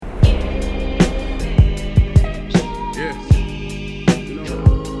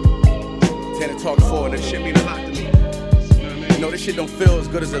shit don't feel as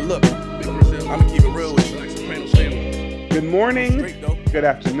good as it look. I'ma keep it real with you. Good morning, good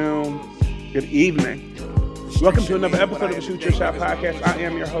afternoon, good evening. Welcome to another episode of the Shoot Your Shot podcast. I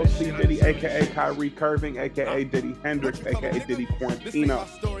am your host, C. Diddy, a.k.a. Kyrie Curving, a.k.a. Diddy Hendrix, a.k.a. Diddy Quarantino,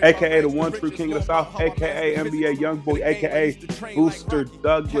 a.k.a. the one true king of the South, a.k.a. NBA Youngboy, a.k.a. Booster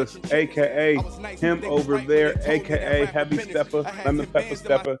Douglas, a.k.a. him over there, a.k.a. Heavy Stepper, Lemon Pepper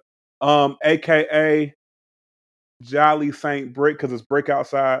Stepper, a.k.a. Jolly Saint Brick, because it's brick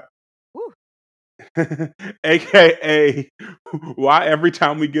outside. AKA why every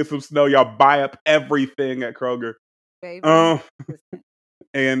time we get some snow, y'all buy up everything at Kroger. Baby,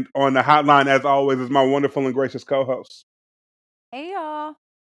 And on the hotline, as always, is my wonderful and gracious co-host. hey y'all,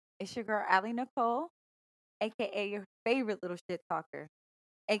 it's your girl Allie Nicole, aka your favorite little shit talker,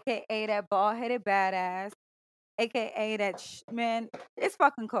 aka that bald headed badass, aka that man. It's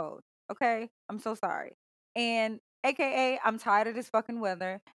fucking cold. Okay, I'm so sorry, and aka I'm tired of this fucking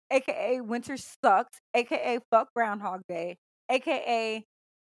weather, aka winter sucks, aka fuck Groundhog Day, aka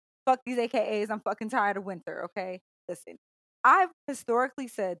fuck these AKAs. I'm fucking tired of winter. Okay, listen. I've historically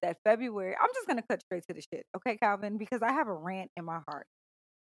said that February, I'm just going to cut straight to the shit, okay, Calvin, because I have a rant in my heart.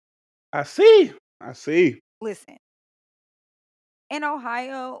 I see. Listen, in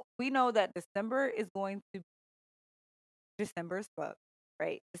Ohio, we know that December is fuck,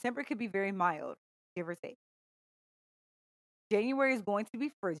 right? December could be very mild, give or take. January is going to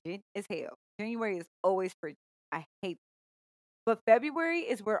be frigid as hell. January is always frigid. I hate it. But February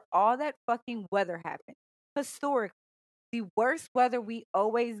is where all that fucking weather happens. Historically, the worst weather we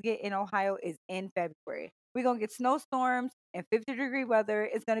always get in Ohio is in February. We're going to get snowstorms and 50-degree weather.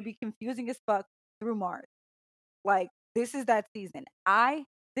 It's going to be confusing as fuck through March. Like, this is that season.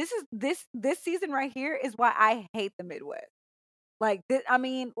 This season right here is why I hate the Midwest. Like, this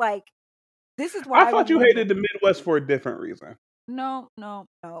is why I thought you hated the Midwest for a different reason. No.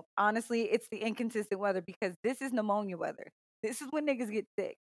 Honestly, it's the inconsistent weather because this is pneumonia weather. This is when niggas get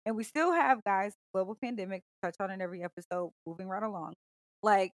sick. And we still have, guys, global pandemic, touch on in every episode, moving right along.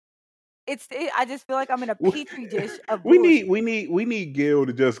 Like, I just feel like I'm in a petri dish of bullshit. we need Gil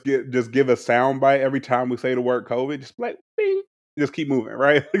to just give a soundbite every time we say the word COVID. Just like bing, just keep moving,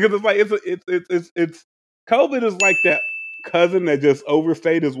 right? Because it's like it's COVID is like that cousin that just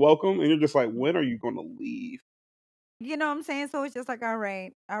overstayed his welcome, and you're just like, when are you going to leave? You know what I'm saying? So it's just like, all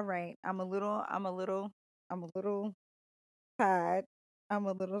right. I'm a little tired. I'm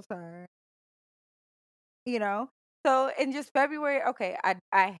a little tired. You know? So in just February, okay,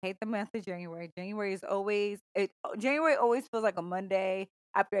 I hate the month of January. January always feels like a Monday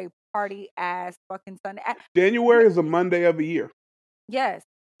after a party ass fucking Sunday. January is a Monday of the year. Yes.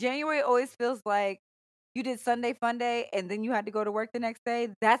 January always feels like you did Sunday fun day and then you had to go to work the next day.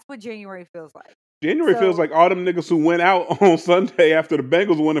 That's what January feels like. January feels like all them niggas who went out on Sunday after the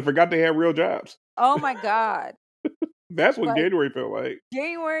Bengals won and forgot they had real jobs. Oh my God. That's what January felt like.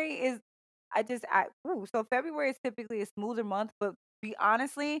 January is so February is typically a smoother month, but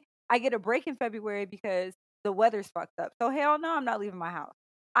honestly, I get a break in February because the weather's fucked up. So hell no, I'm not leaving my house.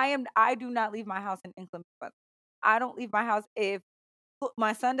 I do not leave my house in inclement weather. I don't leave my house if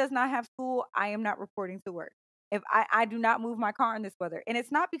my son does not have school, I am not reporting to work. If I do not move my car in this weather. And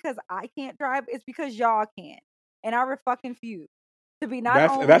it's not because I can't drive, it's because y'all can. And I fucking refuse to be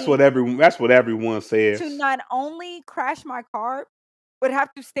that's what everyone says. To not only crash my car, but have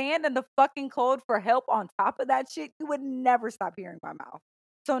to stand in the fucking cold for help on top of that shit, you would never stop hearing my mouth.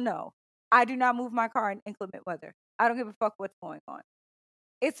 So no, I do not move my car in inclement weather. I don't give a fuck what's going on.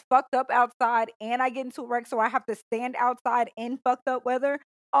 It's fucked up outside and I get into a wreck, so I have to stand outside in fucked up weather.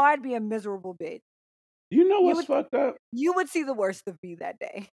 Oh, I'd be a miserable bitch. You know what's fucked up? You would see the worst of me that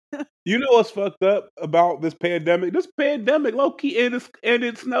day. You know what's fucked up about this pandemic? This pandemic, low key,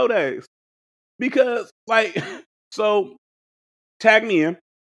 ended snow days. Because, like, so, tag me in.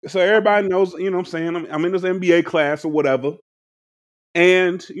 So everybody knows, you know what I'm saying? I'm in this MBA class or whatever.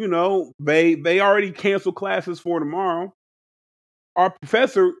 And, you know, they already canceled classes for tomorrow. Our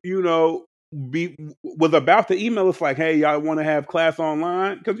professor, you know, was about to email us like, hey, y'all want to have class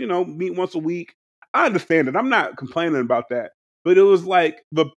online? Because, you know, meet once a week. I understand it. I'm not complaining about that. But it was like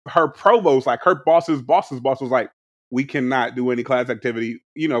her provost, like her boss's boss was like, we cannot do any class activity,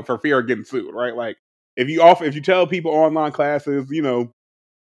 you know, for fear of getting sued, right? Like if you tell people online classes, you know,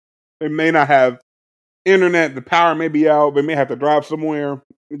 they may not have internet, the power may be out, they may have to drive somewhere.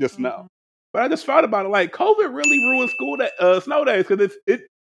 You just know. But I just thought about it, like COVID really ruined snow days because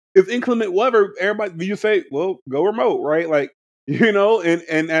it's inclement weather. Everybody, you say, well, go remote, right? Like, you know,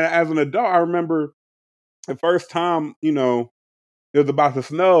 and as an adult, I remember the first time, you know, it was about to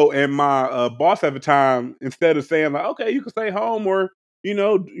snow, and my boss at the time, instead of saying like, "Okay, you can stay home," or you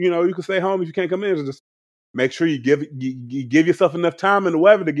can stay home if you can't come in, just make sure you give yourself enough time in the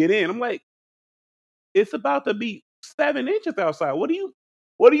weather to get in. I'm like, it's about to be 7 inches outside. What do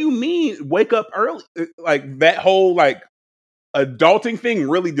you mean? Wake up early? Like that whole like adulting thing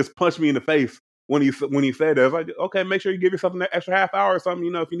really just punched me in the face when he said that. I was like, okay, make sure you give yourself an extra half hour or something.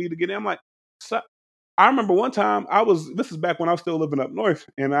 If you need to get in. I'm like, so, I remember one time this is back when I was still living up north,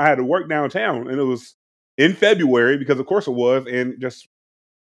 and I had to work downtown, and it was in February because of course it was, and just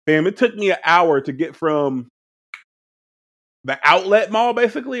fam, it took me an hour to get from the outlet mall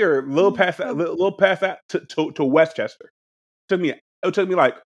basically, or a little past that, little past that to Westchester. It took me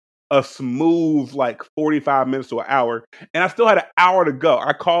like a smooth like 45 minutes to an hour, and I still had an hour to go.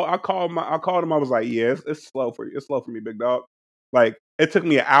 I called him. I was like, yeah, it's slow for you. It's slow for me, big dog. Like it took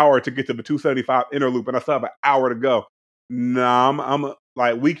me an hour to get to the 275 inner loop, and I still have an hour to go. Nah,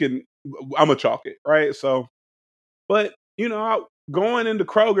 like we can. I'm gonna chalk it, right? So, but going into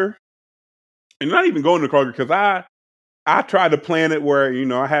Kroger, and not even going to Kroger because I tried to plan it where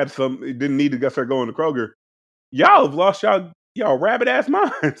I had some. It didn't need to start going to Kroger. Y'all have lost y'all rabbit ass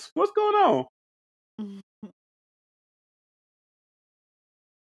minds. What's going on? Yeah,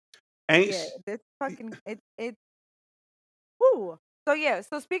 Ain't this fucking it. Woo. So yeah.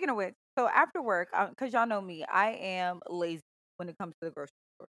 So speaking of which, so after work, cause y'all know me, I am lazy when it comes to the grocery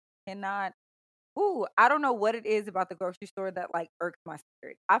store. Cannot. Ooh, I don't know what it is about the grocery store that like irks my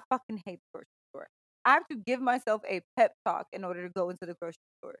spirit. I fucking hate the grocery store. I have to give myself a pep talk in order to go into the grocery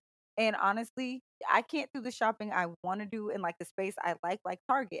store. And honestly, I can't do the shopping I want to do in like the space I like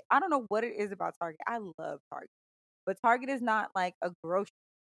Target. I don't know what it is about Target. I love Target, but Target is not like a grocery.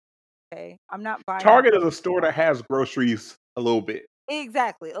 Okay, I'm not buying Target is a groceries from store that Target. has groceries a little bit.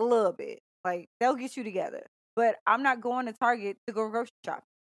 Exactly, a little bit. Like they'll get you together, but I'm not going to Target to go grocery shopping.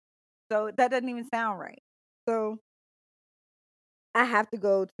 So that doesn't even sound right. So I have to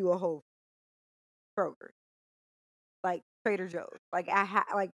go to a Whole Kroger, like Trader Joe's. Like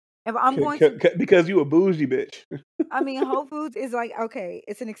like if I'm going to, Because you a bougie bitch. I mean, Whole Foods is like okay,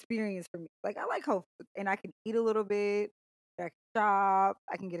 it's an experience for me. Like I like Whole Foods, and I can eat a little bit. I can shop.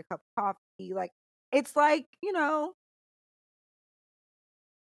 I can get a cup of coffee. Like it's like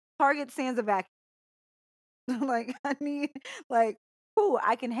Target stands a vacuum. Like I need like cool.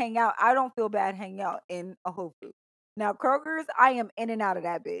 I can hang out. I don't feel bad hanging out in a Whole Foods. Now Kroger's, I am in and out of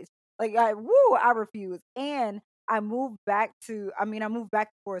that bitch. Like I refuse. And I moved back to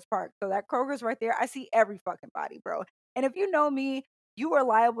Forest Park. So that Kroger's right there. I see every fucking body, bro. And if you know me, you are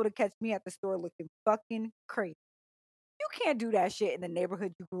liable to catch me at the store looking fucking crazy. You can't do that shit in the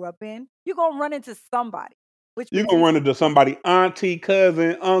neighborhood you grew up in. You're gonna run into somebody, which You brings gonna me run to into somebody, auntie,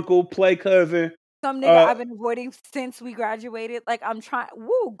 cousin, uncle, play cousin. some nigga Uh, I've been avoiding since we graduated. Like I'm trying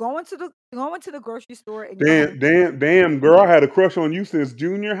going to the grocery store and you're hungry. damn, girl, I had a crush on you since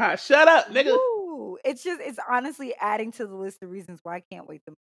junior high. Shut up, nigga. Woo! It's honestly adding to the list of reasons why I can't wait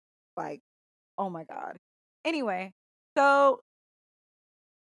to like, oh my God. Anyway, so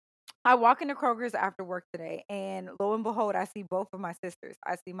I walk into Kroger's after work today, and lo and behold, I see both of my sisters.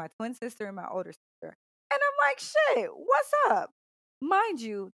 I see my twin sister and my older sister. And I'm like, shit, what's up? Mind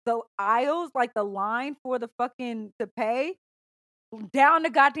you, the aisles, like the line for the fucking to pay, down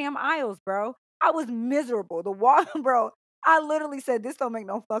the goddamn aisles, bro. I was miserable. The wall, bro. I literally said, this don't make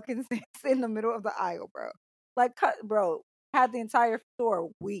no fucking sense in the middle of the aisle, bro. Like, bro, had the entire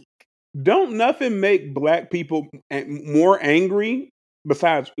store weak. Don't nothing make black people more angry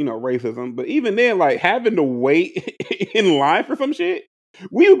besides racism. But even then, like having to wait in line for some shit,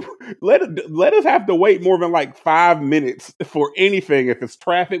 we let us have to wait more than like 5 minutes for anything. If it's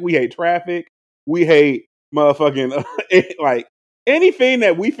traffic, we hate traffic. We hate motherfucking like anything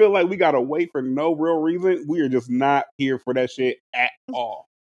that we feel like we gotta wait for no real reason. We are just not here for that shit at all.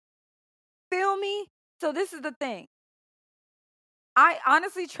 Feel me? So this is the thing. I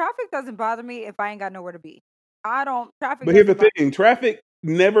honestly, traffic doesn't bother me if I ain't got nowhere to be. I don't. Traffic But here's the doesn't bother. thing: traffic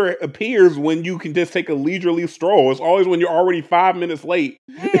never appears when you can just take a leisurely stroll. It's always when you're already 5 minutes late.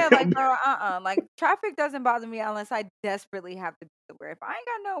 Yeah, like bro, like traffic doesn't bother me unless I desperately have to be somewhere. If I ain't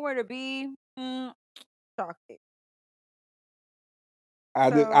got nowhere to be, talk it. I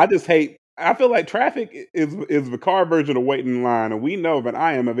So just hate. I feel like traffic is the car version of waiting in line, and we know that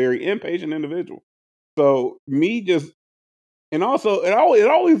I am a very impatient individual. So me just and also it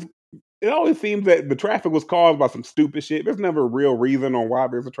always seems that the traffic was caused by some stupid shit. There's never a real reason on why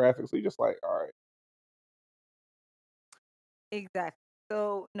there's a traffic. So you're just like, all right. exactly.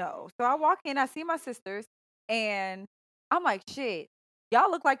 So no. So I walk in, I see my sisters, and I'm like, shit,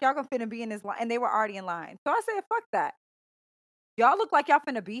 y'all look like y'all gonna finna be in this line, and they were already in line. So I said, fuck that. y'all look like y'all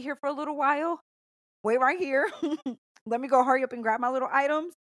finna be here for a little while. Wait right here. Let me go hurry up and grab my little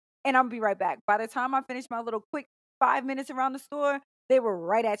items, and I'm gonna be right back. By the time I finish my little quick 5 minutes around the store, they were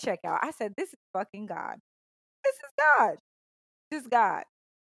right at checkout. I said, "This is fucking God. This is God. This is God."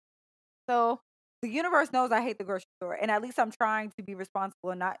 So the universe knows I hate the grocery store, and at least I'm trying to be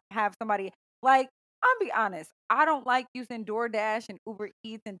responsible and not have somebody like. I'll be honest. I don't like using DoorDash and Uber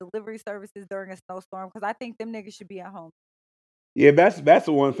Eats and delivery services during a snowstorm because I think them niggas should be at home. Yeah, that's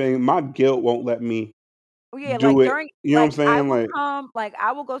the one thing. My guilt won't let me Oh yeah, do like it. during You know what I'm like I saying? will Like, come, like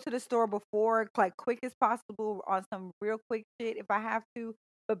I will go to the store before like quick as possible on some real quick shit if I have to.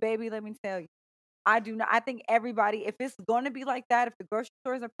 But baby, let me tell you, I do not. I think everybody, if it's going to be like that, if the grocery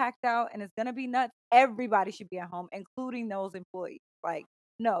stores are packed out and it's going to be nuts, everybody should be at home, including those employees. Like,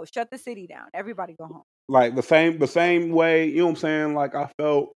 no, shut the city down. Everybody go home. like the same way. You know what I'm saying? Like I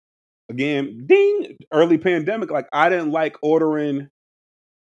felt again, ding, early pandemic. Like I didn't like ordering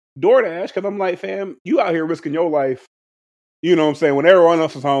DoorDash because I'm like, fam, you out here risking your life. You know what I'm saying? When everyone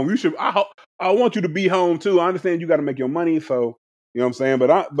else is home, you should. I want you to be home too. I understand you got to make your money, so you know what I'm saying.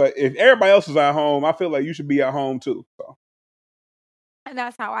 But if everybody else is at home, I feel like you should be at home too. So And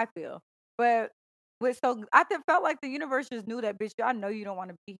that's how I feel. But I felt like the universe just knew that, bitch. I know you don't want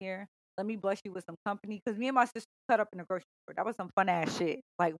to be here. Let me bless you with some company because me and my sister cut up in the grocery store. That was some fun ass shit.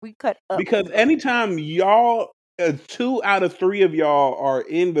 Like we cut up in because the grocery. anytime y'all, 2 out of 3 of y'all are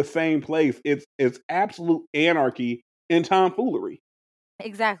in the same place, it's absolute anarchy and tomfoolery.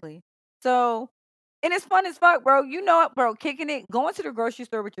 Exactly. So, and it's fun as fuck, bro. You know it, bro. Kicking it, going to the grocery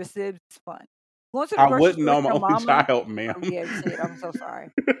store with your sibs is fun. Going to the I grocery wouldn't store with know my your only mama. child, ma'am. Oh yeah, shit. I'm so sorry.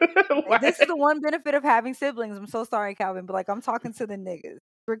 This is Like, the one benefit of having siblings. I'm so sorry, Calvin, but like I'm talking to the niggas,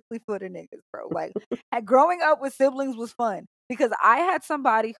 strictly for the niggas, bro. Like growing up with siblings was fun because I had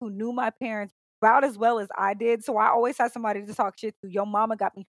somebody who knew my parents about as well as I did. So I always had somebody to talk shit to. Your mama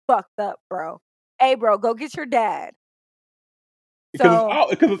got me fucked up, bro. Hey, bro, go get your dad. So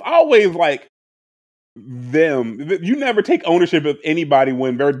because it's always like them. You never take ownership of anybody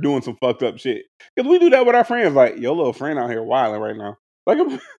when they're doing some fucked up shit. Because we do that with our friends. Like your little friend out here wilding right now. Like,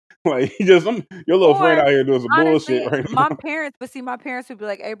 like your little friend or out here doing some bullshit honestly, right my now. parents, but see, my parents would be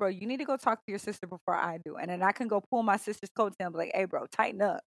like, "Hey, bro, you need to go talk to your sister before I do," and then I can go pull my sister's coattail and be like, "Hey, bro, tighten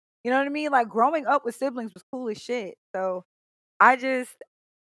up." You know what I mean? Like growing up with siblings was cool as shit. So I just,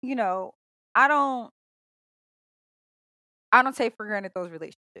 you know, I don't, I don't take for granted those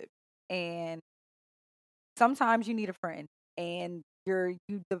relationships, and sometimes you need a friend, and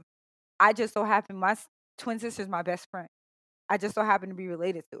I just so happen twin sister's my best friend. I just so happen to be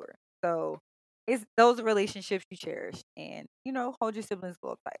related to her. So it's those relationships you cherish and, hold your siblings a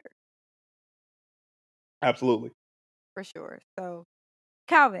little tighter Absolutely. for sure. So,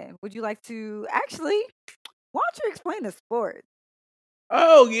 Calvin, would you like to actually, why don't you explain the sport?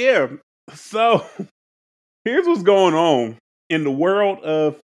 Oh yeah. So here's what's going on in the world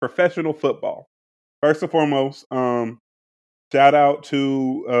of professional football. First and foremost, shout out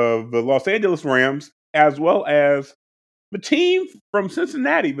to the Los Angeles Rams as well as the team from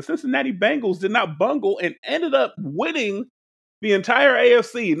Cincinnati. The Cincinnati Bengals did not bungle and ended up winning the entire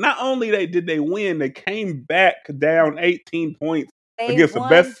AFC. Not only did they win, they came back down 18 points They against the won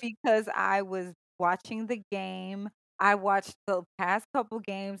best. because I was watching the game. I watched the past couple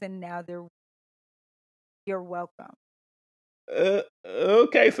games and now you're welcome.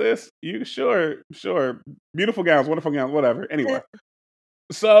 Okay, sis. You sure. Beautiful gowns, wonderful gowns, whatever. Anyway,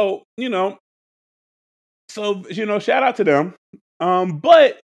 so shout out to them.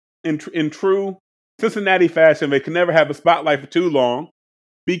 But in true Cincinnati fashion, they can never have a spotlight for too long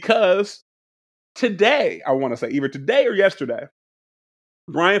because today, I want to say either today or yesterday,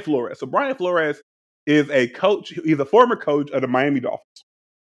 Brian Flores. So Brian Flores is a coach. He's a former coach of the Miami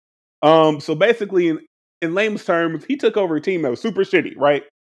Dolphins. So basically, in layman's terms, he took over a team that was super shitty, right?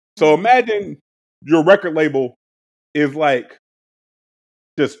 So imagine your record label is like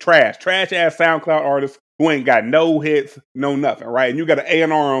just trash ass SoundCloud artists who ain't got no hits, no nothing, right? And you got to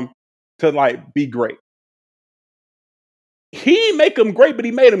A&R them to like be great. He didn't make them great, but he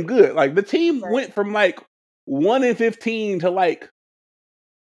made them good. Like the team Right. went from like 1-15 to like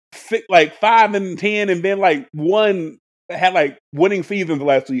 5-10, and then like one had like winning seasons the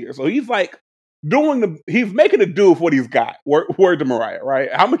last 2 years. So he's like he's making it do with what he's got. Word to Mariah, right?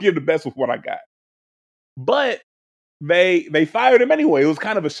 I'm gonna give the best with what I got. But they fired him anyway. It was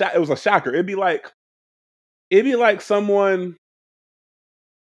kind of a shock. It was a shocker. It'd be like someone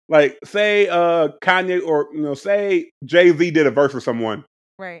like say Kanye or say Jay-Z did a verse for someone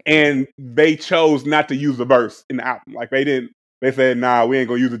Right. and they chose not to use the verse in the album. Like they didn't They said, nah, we ain't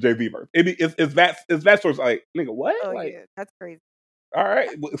gonna use the Jay-Z verse. It's that sort of like, nigga, what? Oh Like, yeah, that's crazy. all right,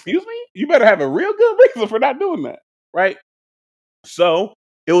 well, excuse me? You better have a real good reason for not doing that, right? So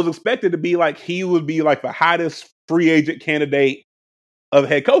it was expected to be like he would be like the hottest free agent candidate of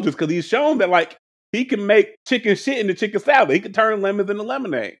head coaches because he's shown that like he can make chicken shit into chicken salad. He can turn lemons into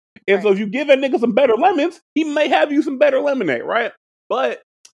lemonade. And so Right. if you give that nigga some better lemons, he may have you some better lemonade, right? But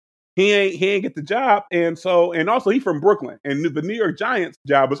he ain't get the job. And also he from Brooklyn. And the New York Giants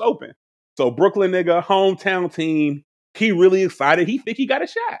job was open. So Brooklyn nigga, hometown team, he really excited. He think he got a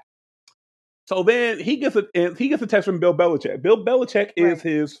shot. So then he gets a text from Bill Belichick. Bill Belichick is Right.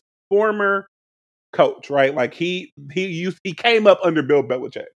 his former coach, right? Like he came up under Bill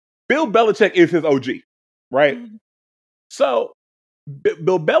Belichick. Bill Belichick is his OG, right? Mhm. So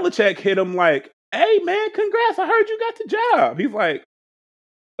Bill Belichick hit him like, "Hey man, congrats! I heard you got the job." He's like,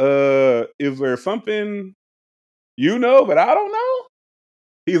 is there something you know that I don't know?"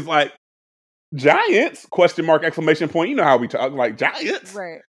 He's like, "Giants?" Question mark exclamation point. You know how we talk, like Giants.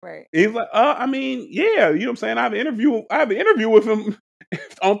 Right. Right. He's like, I mean, yeah, you know what I'm saying? I have an interview with him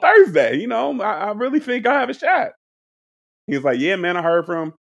on Thursday. You know, I really think I have a shot. He's like, yeah, man, I heard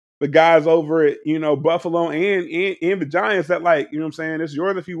from the guys over at, Buffalo and the Giants that, like, you know what I'm saying, it's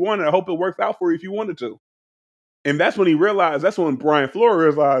yours if you want it. I hope it works out for you if you wanted to. And that's when Brian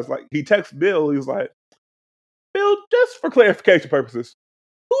Flores realized, like, he texts Bill, he's like, Bill, just for clarification purposes,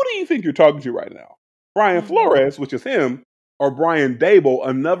 who do you think you're talking to right now? Brian Mhm. Flores, which is him, or Brian Dable,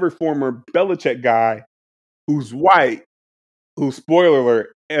 another former Belichick guy who's white, who, spoiler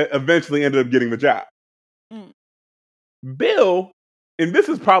alert, eventually ended up getting the job. Mm. Bill, and this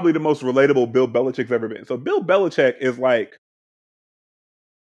is probably the most relatable Bill Belichick's ever been. So Bill Belichick is like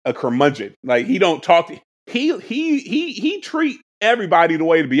a curmudgeon. Like he don't talk. He treat everybody the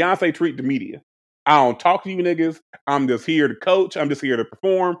way Beyonce treat the media. I don't talk to you niggas. I'm just here to coach. I'm just here to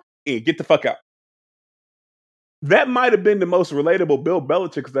perform and get the fuck out. That might have been the most relatable Bill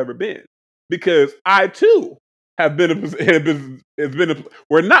Belichick has ever been, because I too have been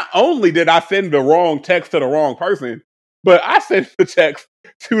where not only did I send the wrong text to the wrong person, but I sent the text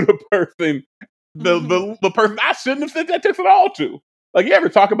to the person, the person I shouldn't have sent that text at all to. Like, you ever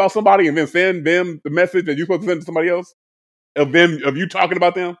talk about somebody and then send them the message that you're supposed to send to somebody else of you talking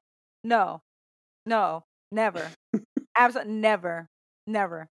about them? No. No. Never. Absolutely never.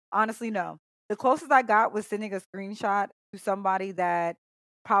 Never. Honestly, no. The closest I got was sending a screenshot to somebody that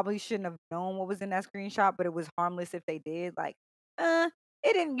probably shouldn't have known what was in that screenshot, but it was harmless if they did. Like, it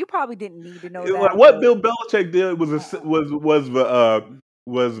didn't. You probably didn't need to know Like, that, what but Bill Belichick did was the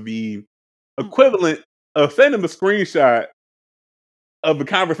mm, equivalent of sending a screenshot of the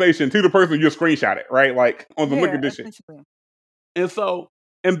conversation to the person you screenshot it, right? Like on some yeah, liquor dishing. essentially.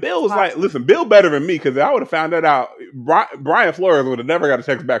 And Bill was like, Classic. listen, Bill better than me, because I would have found that out. Brian Flores would have never got a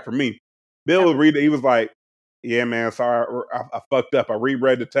text back from me. Bill would Ever. read it. He was like, yeah, man, sorry, I fucked up. I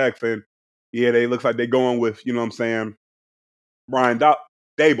reread the text, and yeah, they looks like they're going with, you know what I'm saying, Brian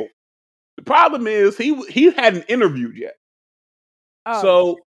Dable. The problem is he hadn't interviewed yet. Oh,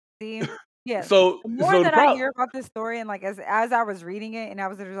 So see, yes. so The more so the that I problem hear about this story, and like as I was reading it and I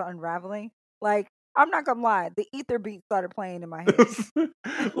was just unraveling, like I'm not gonna lie, the ether beat started playing in my head.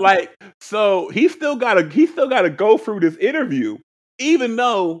 like, so he still gotta go through this interview, even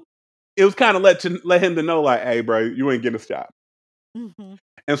though it was kind of let him to know, like, hey, bro, you ain't getting this job. Mhm.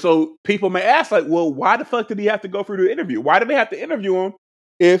 And so people may ask, like, well, why the fuck did he have to go through the interview? Why did they have to interview him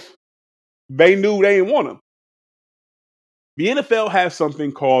if they knew they didn't want him? The NFL has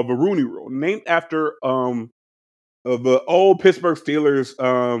something called the Rooney Rule, named after the old Pittsburgh Steelers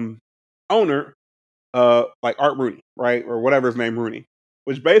owner, like Art Rooney, right, or whatever his name, Rooney,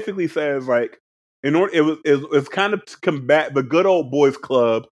 which basically says, like, in order it's kind of to combat the good old boys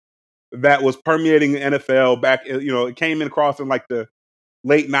club that was permeating the NFL back. It came in across in like the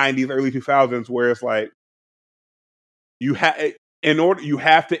late '90s, early 2000s, where it's like you have you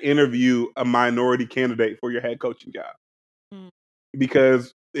have to interview a minority candidate for your head coaching job, Mm.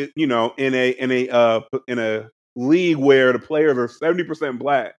 because in a league where the players are 70%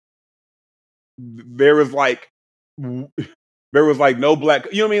 black, there was like there was like no black.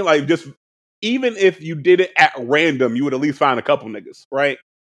 You know what I mean? Like, just even if you did it at random, you would at least find a couple niggas, right?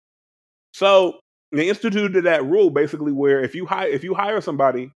 So they instituted that rule basically where if you hire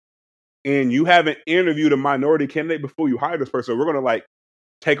somebody and you haven't interviewed a minority candidate before you hire this person, we're gonna like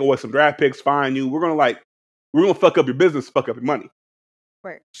take away some draft picks, fine you. We're gonna fuck up your business, fuck up your money.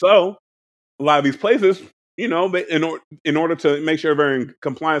 Right. So a lot of these places, in order to make sure they're in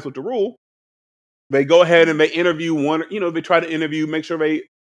compliance with the rule, they go ahead and they interview one. They try to make sure they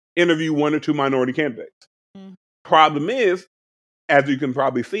interview one or two minority candidates. Mm. Problem is, as you can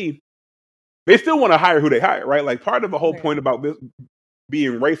probably see, they still want to hire who they hire, right? Like part of the whole Right. point about this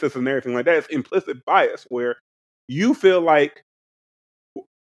being racist and everything like that is implicit bias, where you feel like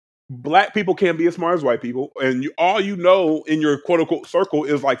black people can't be as smart as white people, and all you know in your quote unquote circle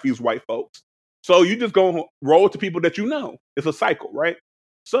is like these white folks. So you just go roll to people that you know. It's a cycle, right?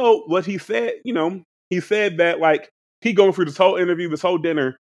 So what he said, he said that like he going through this whole interview, this whole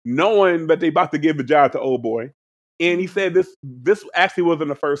dinner, knowing that they about to give a job to old boy, and he said this actually wasn't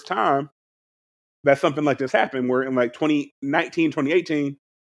the first time that something like this happened. Where in like 2019, 2018,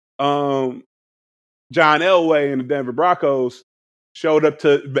 John Elway and the Denver Broncos showed up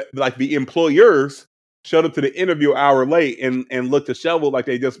to like the employers showed up to the interview an hour late and looked disheveled like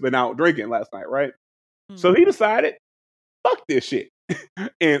they just been out drinking last night, right? So he decided, fuck this shit,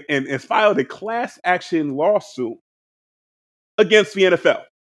 and filed a class action lawsuit against the NFL.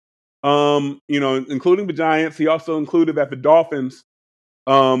 Including the Giants. He also included that the Dolphins,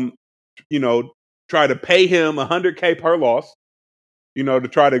 try to pay him $100K per loss, to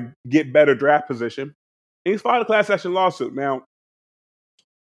try to get better draft position. And he's filed a class action lawsuit. Now,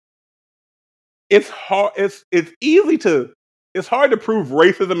 it's hard. It's hard to prove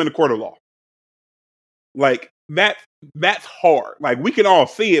racism in the court of law. Like that's hard. Like we can all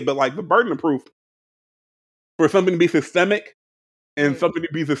see it, but like the burden of proof for something to be systemic and something to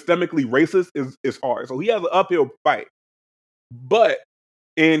be systemically racist is hard. So he has an uphill fight. But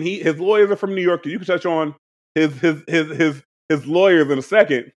his lawyers are from New York. You can touch on his lawyers in a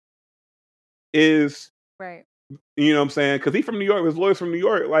second. Is right. You know what I'm saying? Because he's from New York. His lawyers from New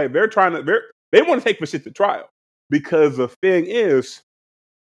York. Like they want to take the shit to trial. Because the thing is,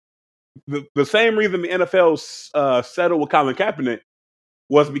 the same reason the NFL settled with Colin Kaepernick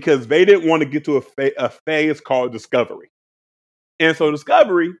was because they didn't want to get to a phase called discovery. And so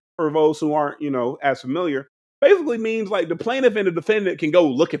discovery, for those who aren't, as familiar, basically means like the plaintiff and the defendant can go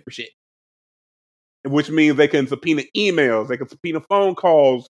looking for shit. Which means they can subpoena emails, they can subpoena phone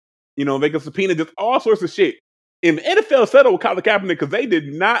calls, they can subpoena just all sorts of shit. And the NFL settled with Colin Kaepernick because they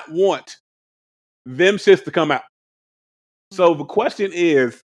did not want them shits to come out. So the question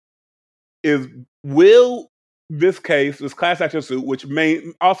is will this class action suit, which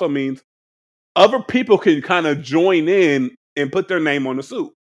also means other people can kind of join in and put their name on the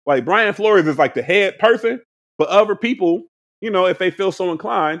suit. Like Brian Flores is like the head person, but other people, if they feel so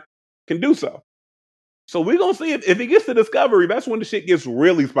inclined, can do so. So we're going to see if it gets to discovery, that's when the shit gets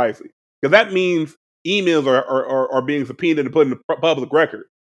really spicy. Because that means emails are being subpoenaed and put in the public record.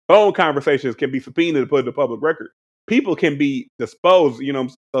 Phone conversations can be subpoenaed and put in the public record. People can be disposed,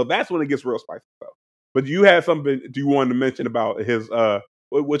 so that's when it gets real spicy. So. But you had something you wanted to mention about his,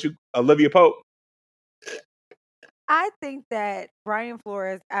 Olivia Pope? I think that Brian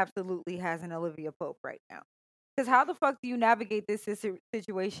Flores absolutely has an Olivia Pope right now. Because how the fuck do you navigate this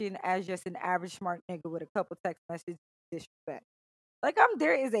situation as just an average smart nigga with a couple text messages disrespect? Like,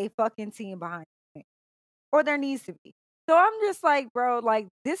 there is a fucking team behind me. Or there needs to be. So I'm just like, bro, like,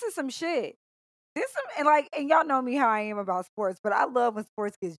 this is some shit. And y'all know me how I am about sports, but I love when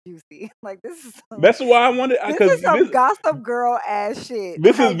sports gets juicy. Like this is that's why I wanted. This is some gossip girl ass shit.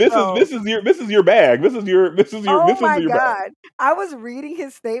 This is your bag. This is your Oh my God. Bag. I was reading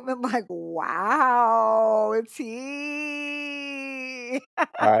his statement like, wow, T.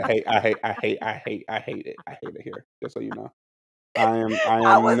 I hate it. I hate it here. Just so you know. I am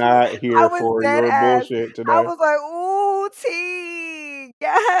not here for your bullshit today. I was like, ooh, T.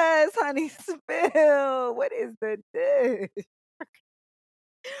 Yes, honey, spill. What is the dish?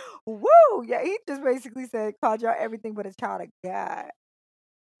 Woo! Yeah, he just basically said, called y'all everything but a child of God.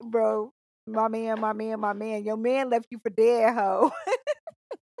 Bro, my man. Your man left you for dead, ho.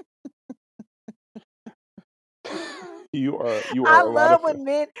 You are. I love when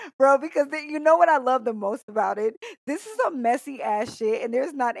men, bro, because you know what I love the most about it? This is a messy ass shit, and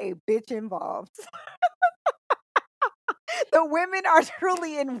there's not a bitch involved. The women are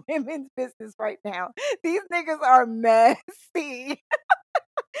truly in women's business right now. These niggas are messy.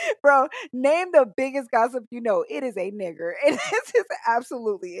 Bro, name the biggest gossip you know. It is a nigger. And this is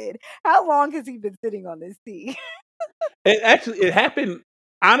absolutely it. How long has he been sitting on this tea? It happened.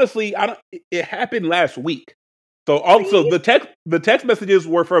 Honestly, it happened last week. So also the text messages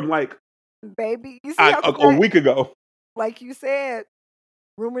were from like baby, you see a week ago. Like you said,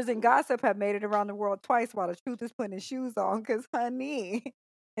 rumors and gossip have made it around the world twice while the truth is putting his shoes on. Because honey,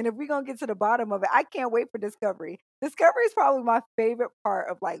 and if we're gonna get to the bottom of it, I can't wait for discovery. Discovery is probably my favorite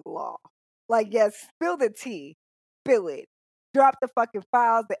part of like law. Like, yes, spill the tea, spill it. Drop the fucking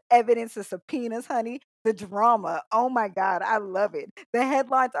files, the evidence, the subpoenas, honey. The drama. Oh my God, I love it. The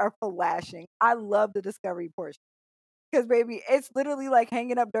headlines are flashing. I love the discovery portion. Because baby, it's literally like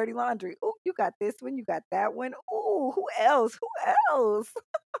hanging up dirty laundry. Oh, you got this one, you got that one. Oh, who else? Who else?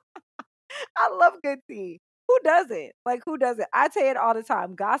 I love good tea. Who doesn't? Like, who doesn't? I say it all the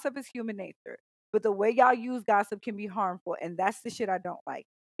time. Gossip is human nature, but the way y'all use gossip can be harmful, and that's the shit I don't like.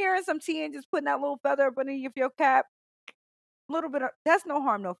 Hearing some tea and just putting that little feather up underneath your cap, a little bit of that's no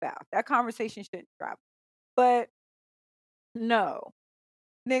harm, no foul. That conversation shouldn't travel. But no,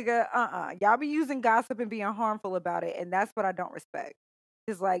 nigga, y'all be using gossip and being harmful about it, and that's what I don't respect.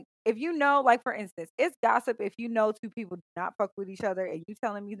 Cause like if you know, like for instance, it's gossip if you know two people do not fuck with each other and you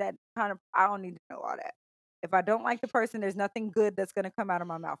telling me that kind of I don't need to know all that. If I don't like the person, there's nothing good that's gonna come out of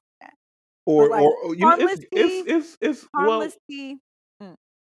my mouth from that. But like or harmless tea, it's well, harmless tea. Mm,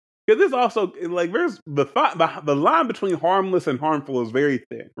 because it's also like there's the line between harmless and harmful is very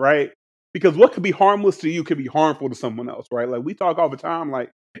thin, right? Because what could be harmless to you could be harmful to someone else, right? Like we talk all the time,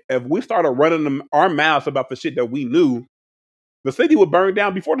 like if we started running our mouths about the shit that we knew, the city would burn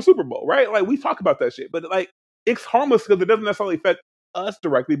down before the Super Bowl, right? Like we talk about that shit, but like it's harmless because it doesn't necessarily affect us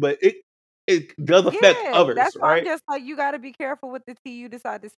directly, but it does affect yeah, others, that's why I'm right? just like you got to be careful with the tea you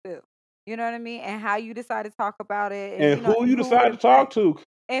decide to spill. You know what I mean? And how you decide to talk about it, and And you know, who and you who it decide to talk affects, to.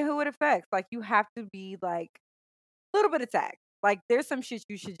 and who it affects. Like you have to be like a little bit of tact. Like there's some shit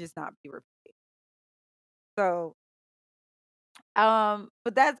you should just not be repeating. So,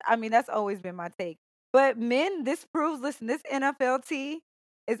 but that's I mean that's always been my take. But men, this proves. Listen, this NFL tea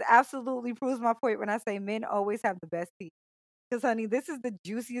is absolutely proves my point when I say men always have the best tea. Because honey, this is the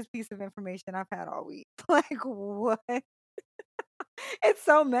juiciest piece of information I've had all week. Like what? It's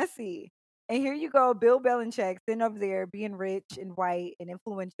so messy. And here you go, Bill Belichick sitting over there being rich and white and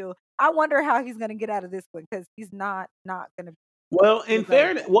influential. I wonder how he's gonna get out of this one because he's not gonna be Well, Bill in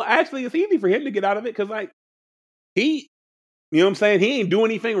fairness, Belichick. well, actually, it's easy for him to get out of it because, like, he, you know what I'm saying, he ain't do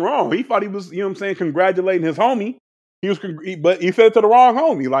anything wrong. He thought he was, you know what I'm saying, congratulating his homie. But he said it to the wrong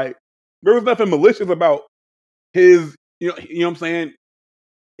homie. Like, there was nothing malicious about his, you know what I'm saying.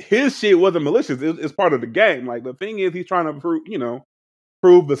 His shit wasn't malicious. It's part of the game. Like, the thing is, he's trying to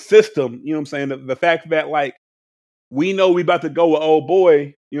prove the system. You know what I'm saying. The fact that like we know we about to go with old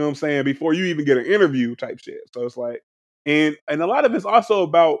boy, you know what I'm saying, before you even get an interview type shit. So it's like, and a lot of it's also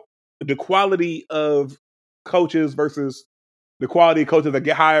about the quality of coaches versus the quality of coaches that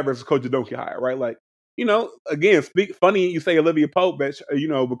get hired versus coaches that don't get hired, right? Like, again, speak funny. You say Olivia Pope, but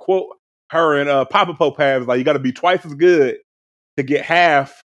the quote her and Papa Pope has like, you got to be twice as good to get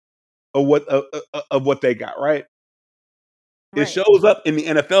half of what they got, right? It Right. shows up in the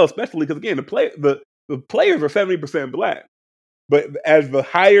NFL, especially because again, the players are 70% black. But as the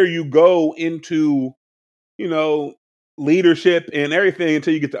higher you go into, you know, leadership and everything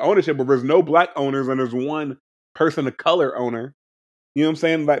until you get to ownership, where there's no black owners and there's one person of color owner, you know what I'm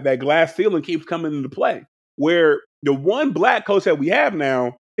saying? Like that glass ceiling keeps coming into play. Where the one black coach that we have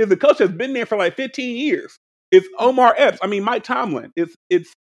now is the coach that's been there for like 15 years. It's Omar Epps. I mean, Mike Tomlin. It's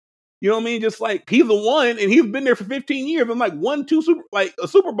you know what I mean? Just like he's the one, and he's been there for 15 years. And like a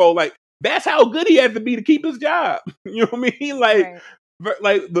Super Bowl. Like that's how good he has to be to keep his job. You know what I mean? Right.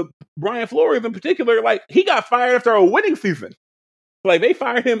 Like the Brian Flores in particular. Like he got fired after a winning season. Like they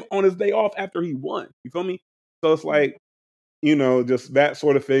fired him on his day off after he won. You feel me? So it's Mm, like just that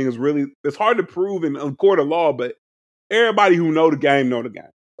sort of thing is really it's hard to prove in a court of law, but everybody who know the game.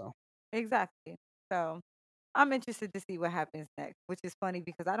 So exactly. So I'm interested to see what happens next, which is funny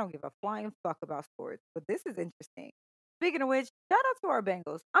because I don't give a flying fuck about sports. But this is interesting. Speaking of which, shout out to our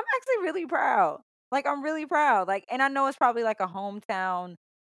Bengals. I'm actually really proud. Like I'm really proud. Like, and I know it's probably like a hometown,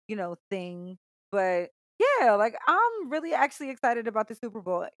 thing. But yeah, like I'm really actually excited about the Super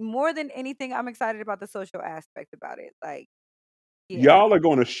Bowl. More than anything, I'm excited about the social aspect about it. Like, yeah. y'all are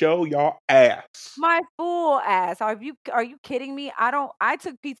going to show y'all ass. My fool ass. Are you kidding me? I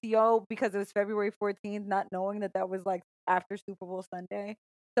took PTO because it was February 14th, not knowing that was like after Super Bowl Sunday.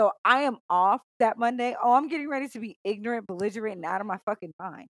 So I am off that Monday. Oh, I'm getting ready to be ignorant, belligerent, and out of my fucking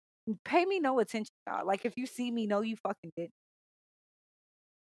mind. Pay me no attention, y'all. Like if you see me, no, you fucking did.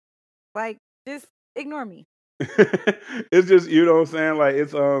 Like, just ignore me. It's just what I'm saying. Like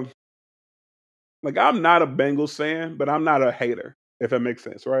it's like I'm not a Bengals fan, but I'm not a hater. If that makes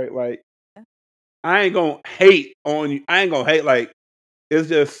sense, right? Like I ain't gonna hate on you. I ain't gonna hate. Like it's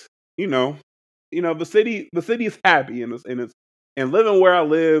just the city is happy and living where I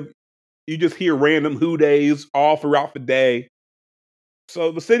live. You just hear random who days all throughout the day.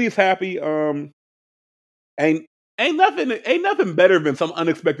 So the city's happy. Ain't ain't nothing better than some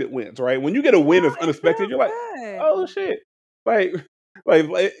unexpected wins, right? When you get a No, win that's it unexpected, feels you're like, good. oh shit, like like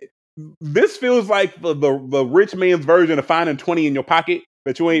this feels like the rich man's version of finding 20 in your pocket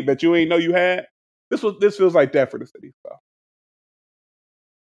that you ain't know you had. This feels like that for the city. So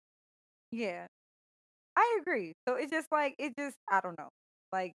Yeah, I agree. So it's just like I don't know,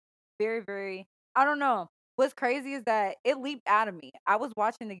 like very very. I don't know. What's crazy is that it leaped out of me. I was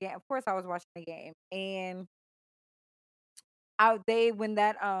watching the game. Of course, I was watching the game, and they when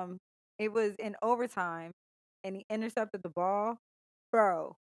that it was in overtime, and he intercepted the ball,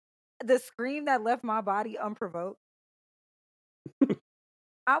 bro. The scream that left my body unprovoked.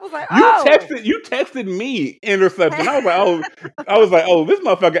 I was like, oh. you texted me interception. I was like, oh, this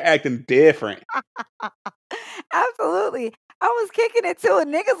motherfucker acting different. Absolutely. I was kicking it too,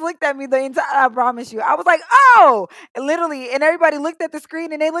 and niggas looked at me the entire. I promise you, I was like, "Oh!" And literally, and everybody looked at the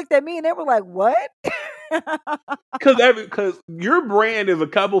screen, and they looked at me, and they were like, "What?" Because your brand is a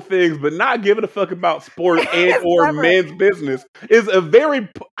couple things, but not giving a fuck about sports and It's or never. men's business is a very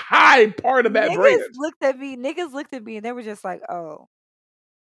high part of that brand. Niggas looked at me, and they were just like, "Oh,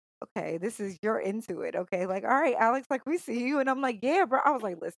 okay, you're into it, okay? Like, all right, Alex, like we see you," and I'm like, "Yeah, bro." I was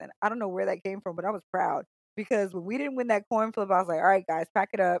like, "Listen, I don't know where that came from, but I was proud because when we didn't win that coin flip, I was like, all right, guys,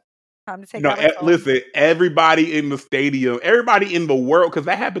 pack it up, time to take No, Alex home." listen, everybody in the stadium, everybody in the world, because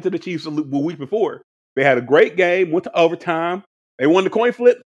that happened to the Chiefs a week before. They had a great game, went to overtime. They won the coin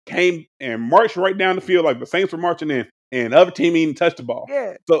flip, came and marched right down the field like the Saints were marching in, and the other team even touched the ball.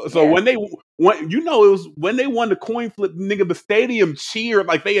 Yeah, So yeah. when they won, it was when they won the coin flip, nigga, the stadium cheered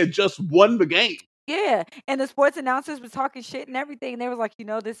like they had just won the game. Yeah, and the sports announcers was talking shit and everything. And they was like,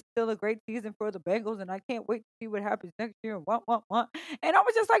 this is still a great season for the Bengals, and I can't wait to see what happens next year. And what? And I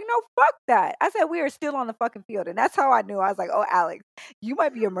was just like, no, fuck that. I said we are still on the fucking field, and that's how I knew. I was like, oh, Alex, you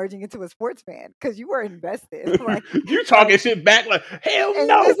might be emerging into a sports fan because you were invested. You Like, talking shit back like, hell and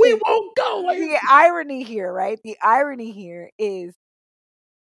no, we listen, won't go. Like, the irony here, right? The irony here is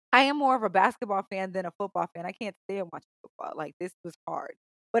I am more of a basketball fan than a football fan. I can't stand watching football. Like this was hard.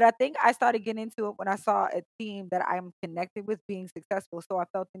 But I think I started getting into it when I saw a team that I'm connected with being successful. So I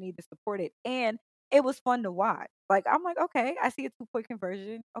felt the need to support it. And it was fun to watch. Like I'm like, okay, I see a 2-point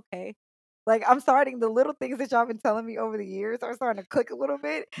conversion. Okay. Like I'm starting the little things that y'all been telling me over the years are starting to click a little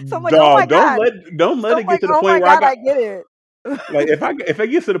bit. So I'm like, oh my dog, God. don't So let I'm it get like, to the oh point my where I God, got I get it. like if it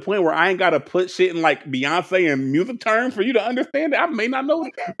gets to the point where I ain't gotta put shit in like Beyonce and music terms for you to understand it, I may not know.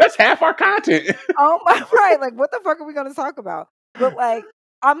 That's half our content. Oh my right. Like what the fuck are we gonna talk about? But like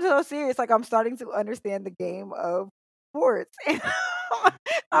I'm so serious. Like I'm starting to understand the game of sports.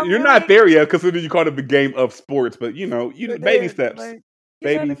 I'm You're not really there yet, considering you call it the game of sports, but baby there. steps, Like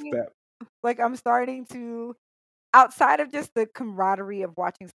you know what I baby mean? steps. Like I'm starting to outside of just the camaraderie of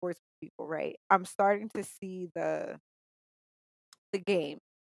watching sports with people, right? I'm starting to see the game.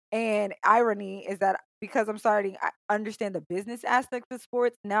 And irony is that because I understand the business aspects of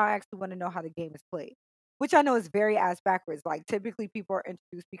sports, now I actually want to know how the game is played, which I know is very ass backwards. Like typically people are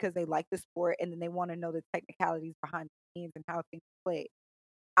introduced because they like the sport and then they want to know the technicalities behind the scenes and how things are played.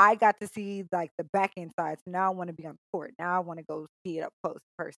 I got to see like the back end side, so now I want to be on the court. Now I want to go see it up close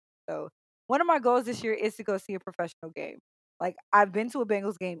in person. So one of my goals this year is to go see a professional game. Like I've been to a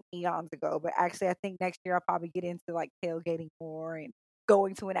Bengals game eons ago, but actually I think next year I'll probably get into like tailgating more and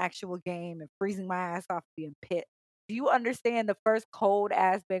going to an actual game and freezing my ass off to be in pit. Do you understand the first cold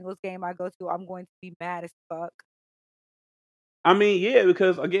ass Bengals game I go to, I'm going to be mad as fuck. I mean, yeah,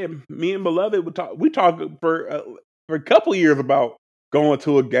 because again, me and beloved would talk. We talked for a couple years about going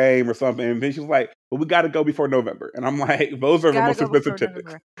to a game or something, and then she was like, "Well, we got to go before November," and I'm like, "Those are the Gotta most go expensive before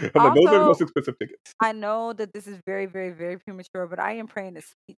tickets." November. I'm like, "Those are the Also, most expensive tickets." I know that this is very, very, very premature, but I am praying to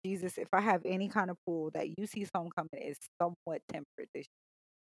sweet Jesus, if I have any kind of pool, that UC's homecoming is somewhat tempered this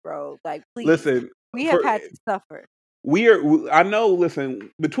year, bro. Like, please. Listen, We have for had to suffer. we are. I know.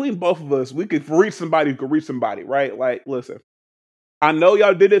 Listen, between both of us, we could reach somebody who could reach somebody, right? Like, listen. I know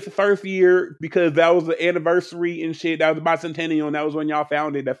y'all did it the first year because that was the anniversary and shit. That was the bicentennial, and that was when y'all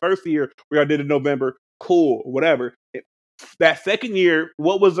founded. That first year we all did it in November. Cool, whatever. That second year,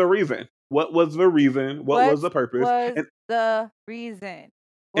 what was the reason? What was the reason? What What was the purpose? was the reason?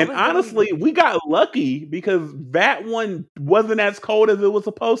 What And was the reason? honestly, we got lucky because that one wasn't as cold as it was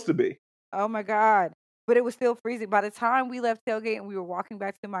supposed to be. Oh my God. But it was still freezing. By the time we left tailgate and we were walking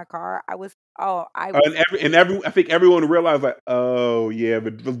back to my car, I was I think everyone realized like, oh yeah,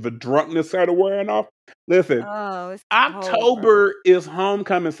 the drunkenness started wearing off. Listen, oh, it's cold, bro. October is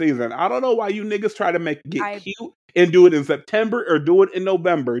homecoming season. I don't know why you niggas try to get I cute and do it in September or do it in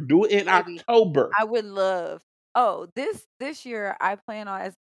November. Do it in baby, October. I would love. Oh, this year I plan on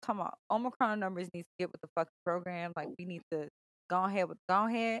as come on, Omicron numbers needs to get with the fucking program. Like we need to go ahead.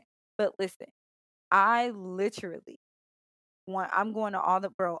 But listen, I literally I'm going to all the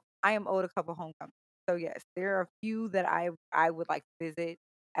bro. I am owed a couple homecomings. So yes, there are a few that I would like to visit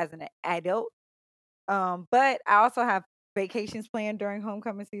as an adult. But I also have vacations planned during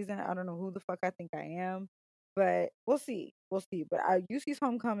homecoming season. I don't know who the fuck I think I am, but we'll see. We'll see. But UC's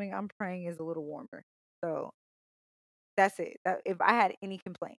homecoming, I'm praying is a little warmer. So that's it. That if I had any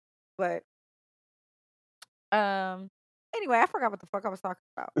complaint, but um, anyway, I forgot what the fuck I was talking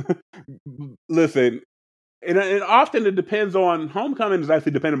about. Listen, and often it depends on homecoming is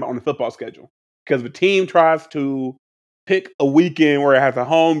actually dependent on the football schedule because the team tries to pick a weekend where it has a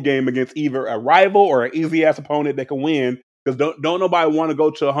home game against either a rival or an easy ass opponent that can win because don't nobody want to go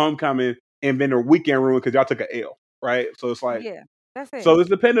to a homecoming and then their weekend ruined because y'all took a L, right? So it's like Yeah, that's it. so it's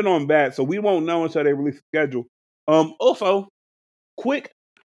dependent on that. So we won't know until they release the schedule. Also, quick,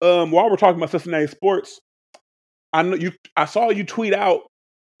 while we're talking about Cincinnati sports, I know you. I saw you tweet out,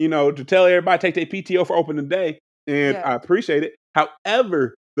 to tell everybody take their PTO for opening day, and Yeah. I appreciate it.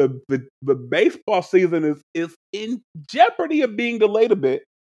 However, the baseball season is in jeopardy of being delayed a bit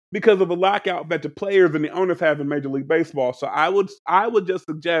because of a lockout that the players and the owners have in Major League Baseball. So I would just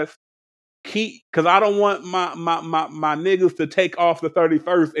suggest keep because I don't want my niggas to take off the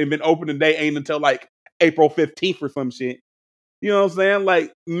 31st and then opening day ain't until like April 15th or some shit. You know what I'm saying?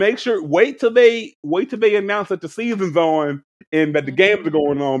 Like, make sure wait till they announce that the season's on and that the games are Mhm.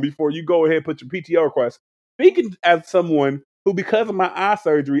 going on before you go ahead and put your PTO request. Speaking as someone who, because of my eye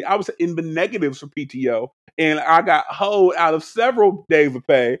surgery, I was in the negatives for PTO, and I got hold out of several days of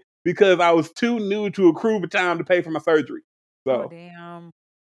pay because I was too new to accrue the time to pay for my surgery. Oh So, damn.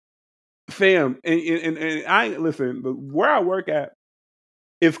 fam, and I ain't listen. Where I work at,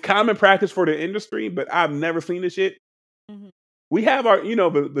 it's common practice for the industry, but I've never seen this shit. Mhm. We have our,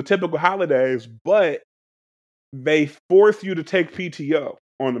 the typical holidays, but they force you to take PTO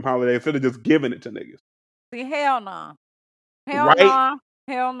on them holidays instead of just giving it to niggas. See, hell no. Hell Right? no.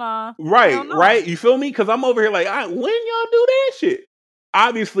 Hell no. Hell Right, no. right. You feel me? Because I'm over here like, when y'all do that shit?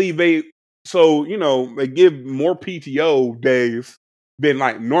 Obviously, they give more PTO days than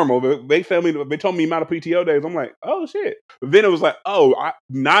like normal. They told me amount of PTO days. I'm like, oh shit. But then it was like, oh,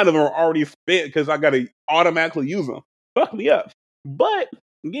 9 of them are already spent because I got to automatically use them. Fuck me up. But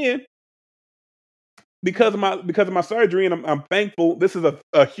again, because of my surgery, and I'm thankful. This is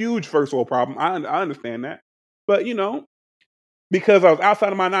a huge first world problem. I understand that, but because I was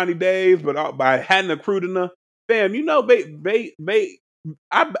outside of my 90 days, but I hadn't accrued enough. Fam,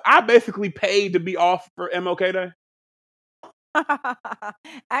 I basically paid to be off for MLK Day.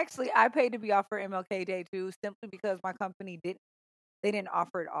 Actually, I paid to be off for MLK Day too, simply because my company didn't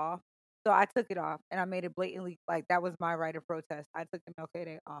offer it off. So I took it off and I made it blatantly like that was my right of protest. I took MLK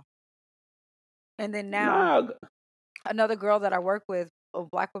Day off. And then now Nah, another girl that I work with, a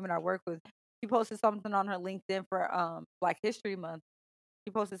black woman I work with, she posted something on her LinkedIn for Black History Month.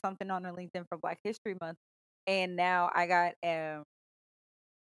 She posted something on her LinkedIn for Black History Month. And now I got and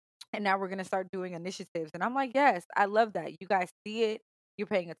now we're gonna start doing initiatives. And I'm like, yes, I love that. You guys see it, you're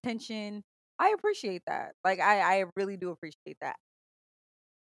paying attention. I appreciate that. Like I really do appreciate that.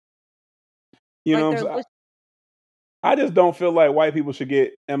 you Like know what I'm they're saying. I just don't feel like white people should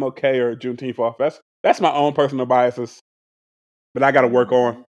get MLK or Juneteenth off. That's my own personal biases, but I got to work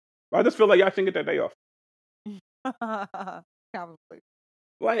on. Mhm. I just feel like y'all shouldn't get that day off. Probably.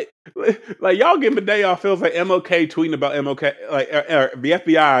 Like, like y'all giving a day off feels like MLK tweeting about MLK, like the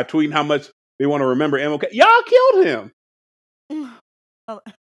FBI tweeting how much they want to remember MLK. Y'all killed him. Oh.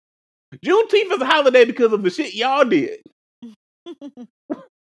 Juneteenth is a holiday because of the shit y'all did.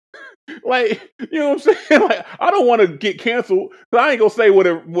 Like, you know what I'm saying? Like, I don't want to get canceled. So I ain't gonna say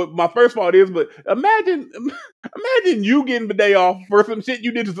what my first thought is, but imagine you getting the day off for some shit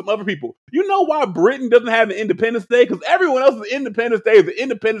you did to some other people. You know why Britain doesn't have an Independence Day? Because everyone else's Independence Day is the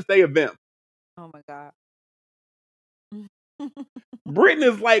Independence Day of them. Oh my god. Britain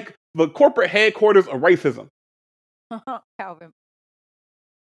is like the corporate headquarters of racism. Calvin.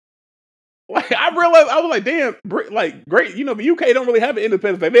 Like I realized, I was like, damn, like great. The UK don't really have an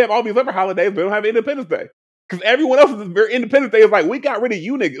Independence Day. They have all these other holidays, but they don't have Independence Day because everyone else's their Independence Day is like, we got rid of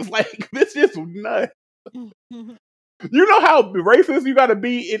you niggas. Like this is nuts. You know how racist you got to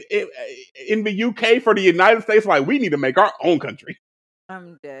be in the UK for the United States? Like we need to make our own country.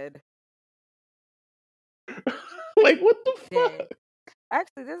 I'm dead. Like what the fuck? Dead.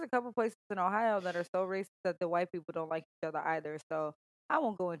 Actually, there's a couple places in Ohio that are so racist that the white people don't like each other either. So I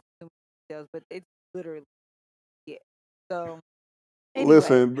won't go into too many details, but it's literally yeah. So anyway,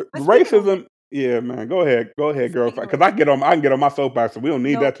 Listen, but speaking of which, racism. Yeah, man. Go ahead, girl. speaking of Because which, I can get on my soapbox, so we don't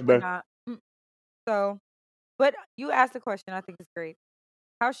need nope, that we're today. not. So, but you asked the question. I think it's great.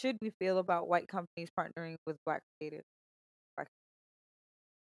 How should we feel about white companies partnering with black creatives? Black-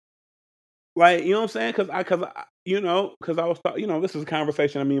 Like you know what I'm saying? Because I was this is a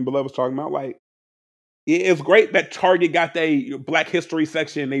conversation I mean, Beloved was talking about like. it's great that Target got their Black History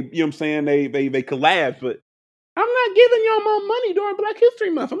section. They, you know what I'm saying? They collab, but I'm not giving y'all my money during Black History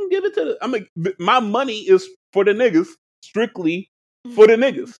Month. I'm gonna give it to my money is for the niggas, strictly for the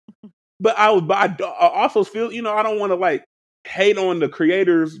niggas. But I also feel, I don't want to like hate on the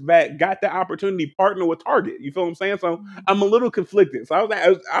creators that got the opportunity to partner with Target. You feel what I'm saying? So I'm a little conflicted. So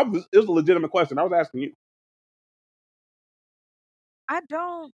it was a legitimate question. I was asking you. I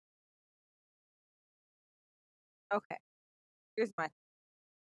don't. Okay, here's my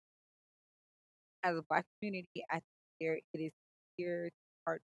as a black community. I think it is here to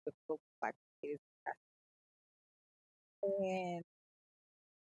partner with local black creators, and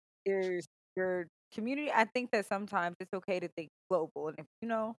there's your community. I think that sometimes it's okay to think global, and if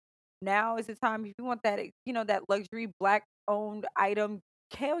now is the time if you want that that luxury black owned item.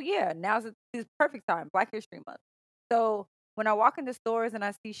 Hell yeah, now's the perfect time. Black History Month. So when I walk into stores and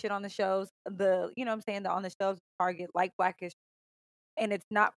I see shit on the shelves, what I'm saying, on the shelves of Target like Black History, and it's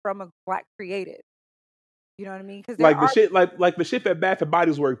not from a black creative. You know what I mean? Because there Like the are shit, like the shit that Bath and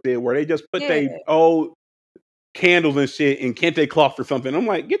Body Works did, where they just put yeah, they old candles and shit in kente cloth or something. I'm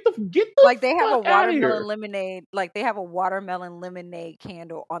like, get the like they have a fuck out of watermelon here. lemonade, like they have a watermelon lemonade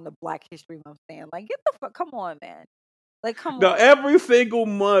candle on the Black History Month stand. Like get the fuck, come on, man. Like come Now, on. every single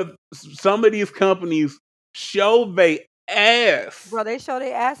month, some of these companies show they ass. Bro, they show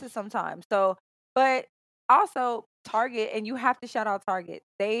their asses sometimes. So, but also Target, and you have to shout out Target.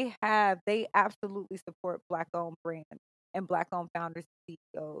 They absolutely support black owned brands and black owned founders and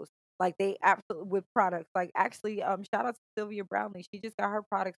CEOs. Like they absolutely with products. Like actually, shout out to Sylvia Brownlee. She just got her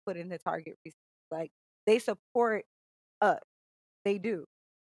products put into Target recently. Like they support us. They do.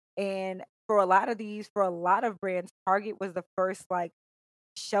 And for a lot of brands, Target was the first like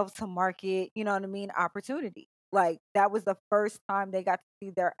shelf to market, you know what I mean, opportunity. Like that was the first time they got to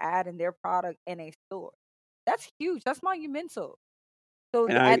see their ad and their product in a store. That's huge. That's monumental. So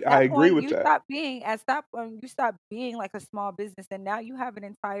And I, at I that agree point, with that. you stop being like a small business, and now you have an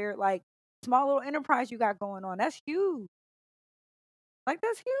entire like small little enterprise you got going on. That's huge. Like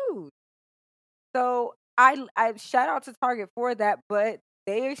that's huge. So I shout out to Target for that, but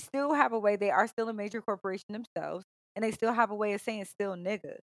they still have a way. They are still a major corporation themselves, and they still have a way of saying still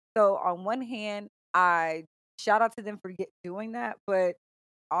nigga. So on one hand, I shout out to them for doing that, but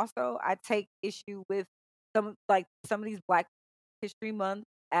also I take issue with some of these Black History Month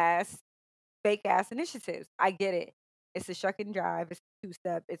ass fake ass initiatives. I get it. It's a shuck and drive. It's a two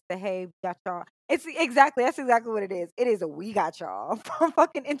step. It's the hey, we got y'all. That's exactly what it is. It is a we got y'all from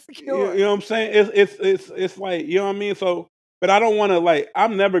fucking You insecure. know what I'm saying? It's like, you know what I mean. So, but I don't want to like.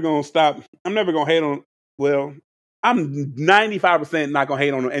 I'm never gonna stop. I'm never gonna hate on. Well, I'm 95% not gonna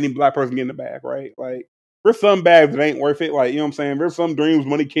hate on any black person getting the bag, right? Like, there's some bags that ain't worth it. Like, you know what I'm saying? There's some dreams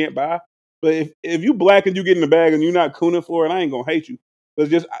money can't buy. But if you black and you get in the bag and you're not cooning for it, I ain't gonna hate you.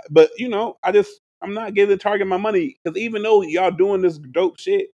 But I'm not giving Target my money because even though y'all doing this dope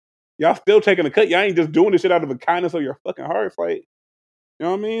shit, y'all still taking a cut. Y'all ain't just doing this shit out of the kindness of your fucking hearts. Like, you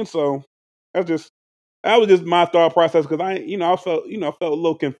know what I mean? So that's just that was just my thought process because I felt a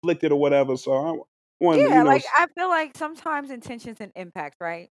little conflicted or whatever. So I wanted to, Yeah, like I feel like sometimes intentions and impact,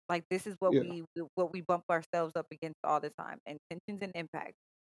 right? Like this is yeah. what we bump ourselves up against all the time. Intentions and impact.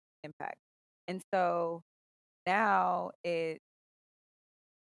 And so now it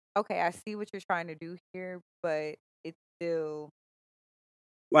okay, I see what you're trying to do here, but it's still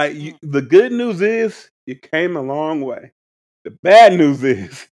Like mm, the good news is you came a long way. The bad news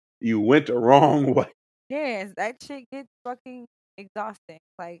is you went the wrong way. yes, that shit gets fucking exhausting.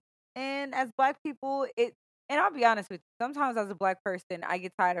 Like, and as black people, and I'll be honest with you, sometimes as a black person, I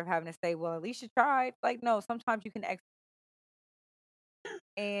get tired of having to say, well, at least you tried. Like, no, sometimes you can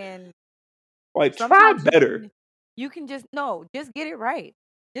and Like, try sometimes better. you can just no, just get it right.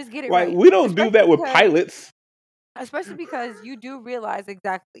 Just get it Like, right. we don't do Especially that with because pilots. especially because you do realize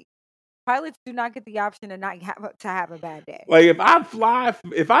exactly. Pilots do not get the option to not have a bad day. Like, if I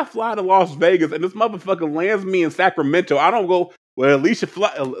fly to Las Vegas and this motherfucker lands me in Sacramento, I don't go. Well, at least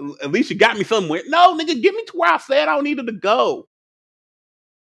you got me somewhere. No, nigga, get me to where I said I needed to go.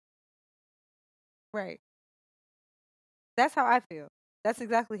 Right. That's how I feel. That's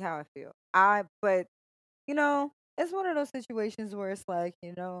exactly how I feel. But it's one of those situations where it's like,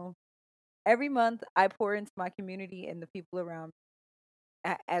 every month I pour into my community and the people around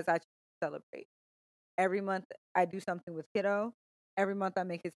me as I celebrate. Every month I do something with kiddo. Every month I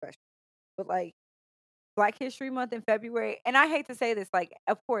make it special. But like Black History Month in February, and I hate to say this, like,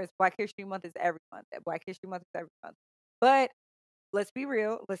 of course, Black History Month is every month. Black History Month is every month. But let's be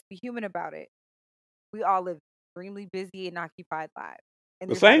real. Let's be human about it. We all live extremely busy and occupied lives. and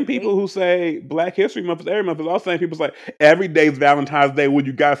The there's not a same date. people who say Black History Month is every month is also same people say every day's Valentine's Day when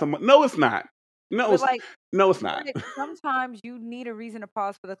you got someone. No, it's not. No, But it's like, no, it's not. sometimes you need a reason to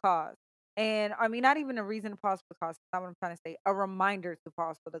pause for the cause. And I mean, not even a reason to pause for the cause. That's not what I'm trying to say. A reminder to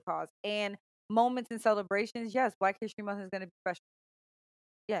pause for the cause. And moments and celebrations, yes, Black History Month is going to be special.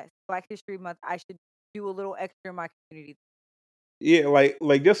 Yes, Black History Month, I should do a little extra in my community. Yeah,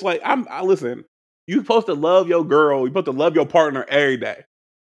 like just like I listen. You supposed to love your girl. You supposed to love your partner every day.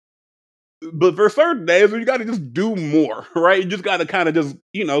 But for certain days, you got to just do more, right? You just got to kind of just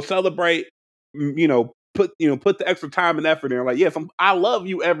celebrate. Put the extra time and effort in. Like, yes, I love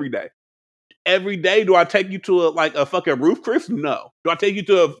you every day. Every day, do I take you to a fucking roof, Chris? No. Do I take you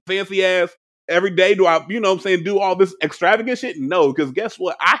to a fancy ass every day? Do I, what I'm saying, do all this extravagant shit? No, because guess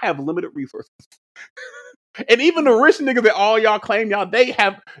what? I have limited resources. And even the rich niggas that all y'all claim y'all date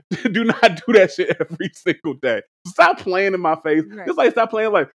have do not do that shit every single day. Stop playing in my face. Right. Just like stop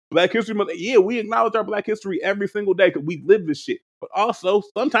playing like Black History Month. Yeah, we acknowledge our Black history every single day because we live this shit. But also,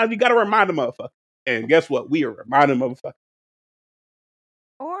 sometimes you gotta remind a motherfucker. And guess what? We are reminding motherfucker.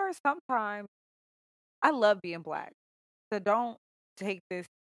 Or sometimes I love being Black. So don't take this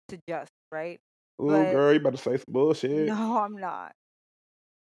to just, right? Ooh, But girl, you about to say some bullshit. no, I'm not.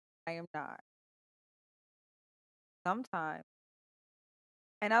 I am not. Sometimes.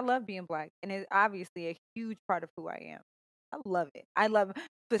 And I love being Black. And it's obviously a huge part of who I am. I love it.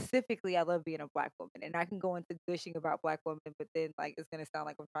 Specifically, I love being a Black woman. And I can go into gushing about Black women, but then like it's gonna sound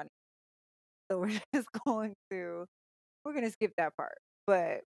like I'm trying to. So we're just we're gonna skip that part.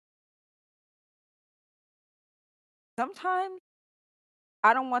 But sometimes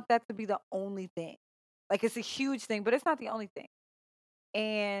I don't want that to be the only thing. Like it's a huge thing, but it's not the only thing.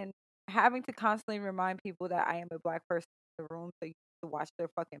 And having to constantly remind people that I am a Black person in the room so you have to watch their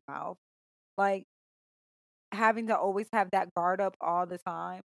fucking mouth. Like having to always have that guard up all the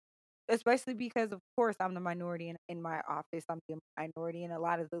time. Especially because of course I'm the minority in my office. I'm the minority in a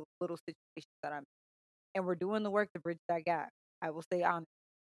lot of the little situations that I'm in. And we're doing the work to bridge that gap. I will stay honest.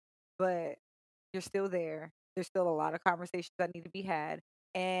 But you're still there. There's still a lot of conversations that need to be had.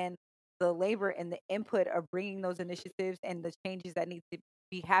 And the labor and the input of bringing those initiatives and the changes that need to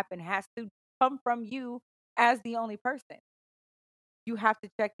be happen has to come from you as the only person. You have to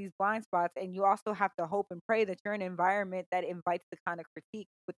check these blind spots and you also have to hope and pray that you're in an environment that invites the kind of critique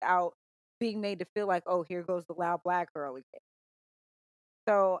without being made to feel like, oh, here goes the loud Black girl again.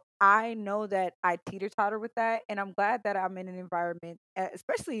 So I know that I teeter totter with that, and I'm glad that I'm in an environment,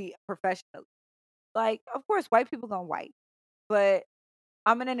 especially professionally. Like, of course, white people gonna white, but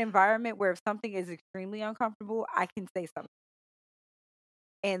I'm in an environment where if something is extremely uncomfortable, I can say something.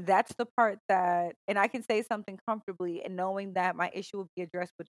 And that's the part that, and I can say something comfortably and knowing that my issue will be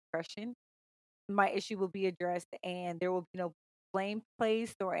addressed with discretion. My issue will be addressed and there will be no blame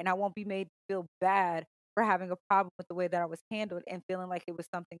placed and I won't be made to feel bad for having a problem with the way that I was handled and feeling like it was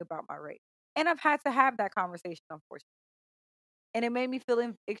something about my race. And I've had to have that conversation, unfortunately. And it made me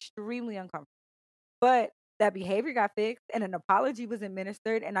feel extremely uncomfortable. But that behavior got fixed and an apology was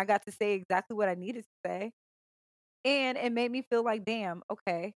administered and I got to say exactly what I needed to say. And it made me feel like, damn,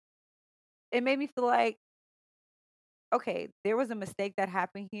 okay. It made me feel like, okay, there was a mistake that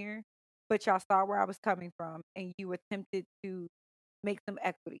happened here, but y'all saw where I was coming from and you attempted to make some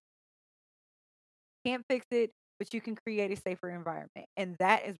equity. Can't fix it, but you can create a safer environment. And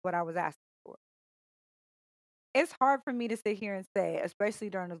that is what I was asking for. It's hard for me to sit here and say, especially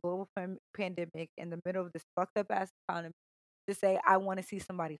during a global pandemic in the middle of this fucked up ass economy, to say I want to see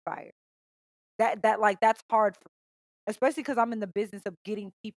somebody fired. That's hard for me, especially because I'm in the business of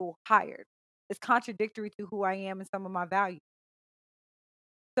getting people hired. It's contradictory to who I am and some of my values.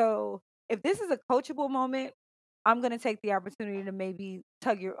 So if this is a coachable moment, I'm gonna take the opportunity to maybe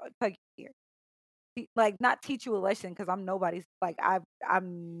tug your ear. Like not teach you a lesson because I'm nobody's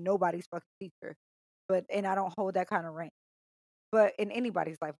fucking teacher, but and I don't hold that kind of rank. But in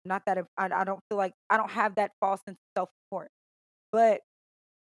anybody's life, not that if, I don't feel like I don't have that false sense of self support. But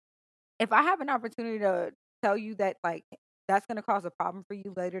if I have an opportunity to tell you that like that's gonna cause a problem for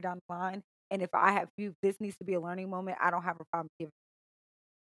you later down the line, and if I have you this needs to be a learning moment, I don't have a problem giving.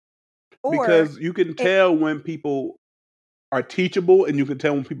 Or Because you can it tell when people are teachable and you can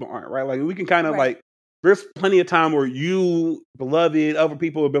tell when people aren't, right? Like we can kind of right. like there's plenty of time where you, beloved, other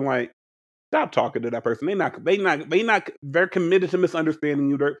people have been like, stop talking to that person. They're committed to misunderstanding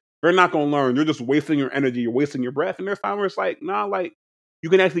you. They're not gonna learn. You're just wasting your energy, you're wasting your breath. And there's time where it's like, nah, like you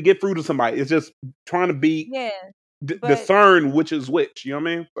can actually get through to somebody. It's just trying to be Yeah. But discern which is which. You know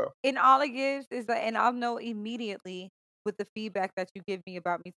what I mean? So and all it gives is that, and I'll know immediately with the feedback that you give me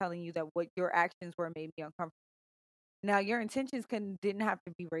about me telling you that what your actions were made me uncomfortable. Now, your intentions didn't have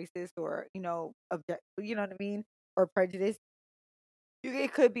to be racist or object. You know what I mean, or prejudice.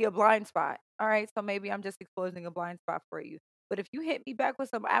 It could be a blind spot. All right, so maybe I'm just exposing a blind spot for you. But if you hit me back with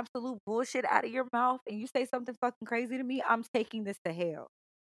some absolute bullshit out of your mouth and you say something fucking crazy to me, I'm taking this to hell.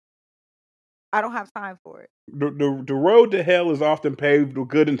 I don't have time for it. The road to hell is often paved with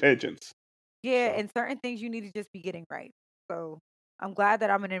good intentions. Yeah, So. and certain things you need to just be getting right. So I'm glad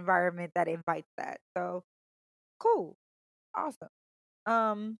that I'm in an environment that invites that. So cool. Awesome.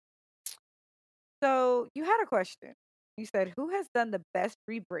 Um, so you had a question. You said, who has done the best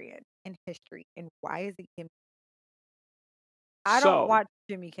rebrand in history and why is it Kim? I don't So watch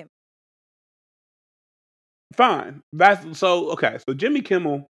Jimmy Kimmel. fine. That's so okay. So Jimmy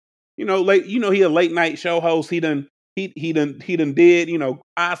Kimmel, he a late night show host. He done did,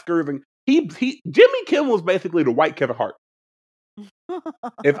 Oscars, and he Jimmy Kimmel is basically the white Kevin Hart.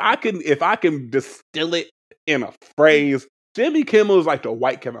 If I can distill it in a phrase, Jimmy Kimmel is like the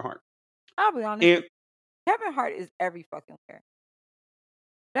white Kevin Hart. I'll be honest. And Kevin Hart is every fucking where.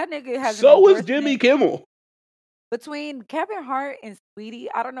 That nigga has an so is Jimmy endorsement Kimmel. between Kevin Hart and Sweetie.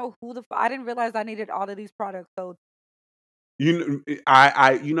 I don't know who I didn't realize I needed all of these products. So You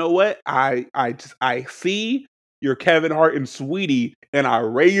know what? I see your Kevin Hart and Sweetie, and I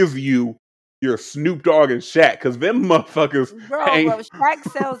raise you your Snoop Dogg and Shaq, because them motherfuckers bro, Shaq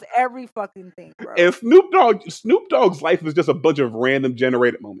sells every fucking thing, bro. And Snoop Dogg's life is just a bunch of random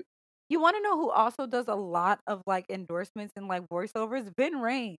generated moments. You want to know who also does a lot of like endorsements and like voiceovers? Vin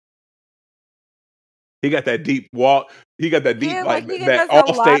Rain. He got that deep walk. He got that deep, Yeah, like he that does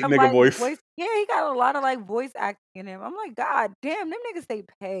a Allstate lot of nigga like voice. Yeah, he got a lot of like voice acting in him. I'm like, God damn, them niggas stay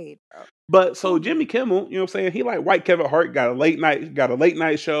paid, bro. But so Jimmy Kimmel, you know what I'm saying? He like white Kevin Hart, got a late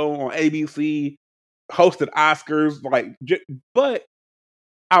night show on ABC, hosted Oscars, but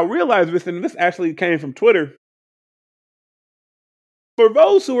I realized this, and this actually came from Twitter. For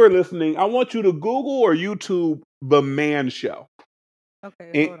those who are listening, I want you to Google or YouTube The Man Show.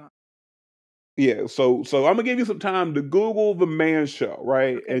 Okay, hold on. Yeah, so I'm gonna give you some time to Google The Man Show,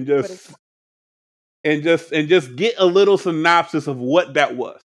 right? Okay, and just get a little synopsis of what that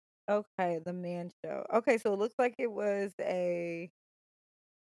was. Okay, The Man Show. Okay, so it looks like it was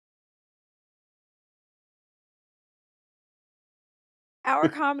our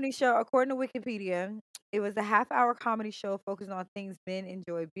comedy show, according to Wikipedia. It was a half-hour comedy show focused on things men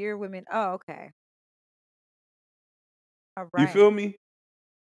enjoy: beer, women. Oh, okay. All You right. feel me?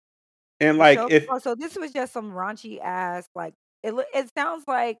 And The show. if So this was just some raunchy ass like it sounds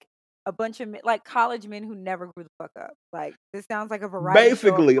like a bunch of men, like college men who never grew the fuck up. Like this sounds like a variety show.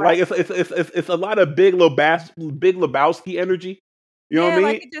 basically, like it's a lot of Big Lebowski energy. You know what I mean?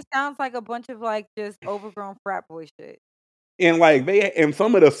 Like it just sounds like a bunch of like just overgrown frat boy shit. And like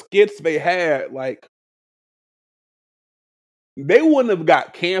some of the skits they had, like they wouldn't have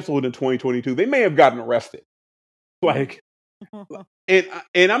got canceled in 2022. They may have gotten arrested. Like, and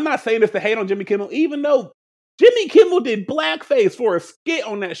I'm not saying this to hate on Jimmy Kimmel, even though Jimmy Kimmel did blackface for a skit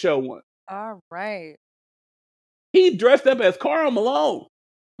on that show once. All right. He dressed up as Karl Malone.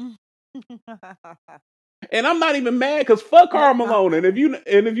 And I'm not even mad because fuck Karl Malone. And if you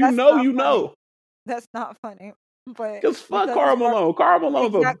know, you know. That's not funny. But just fuck Karl Malone. Karl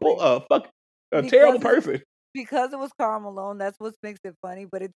Malone's a terrible person. Because it was Karl Malone, that's what makes it funny.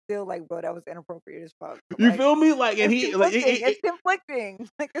 But it's still like, bro, that was inappropriate as fuck. You feel me? Like, and it's conflicting.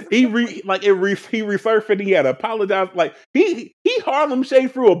 He resurfaced and he had to apologize. Like he Harlem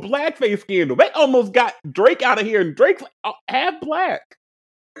Shake through a blackface scandal. They almost got Drake out of here, and Drake's half black.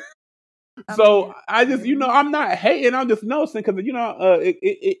 So I just, I'm not hating. I'm just noticing because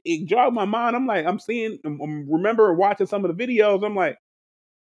it jogged my mind. I'm like, I'm remember watching some of the videos. I'm like,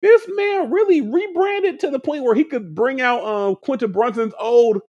 this man really rebranded to the point where he could bring out Quinta Brunson's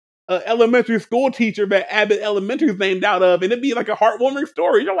old elementary school teacher that Abbott Elementary is named out of, and it'd be like a heartwarming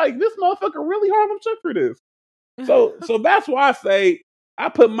story. You're like, this motherfucker really Harlem Shook for this. So that's why I say I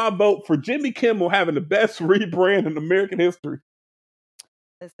put my vote for Jimmy Kimmel having the best rebrand in American history.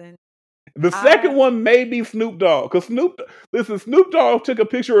 Listen. The second one may be Snoop Dogg, because Snoop Dogg took a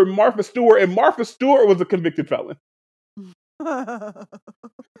picture of Martha Stewart, and Martha Stewart was a convicted felon.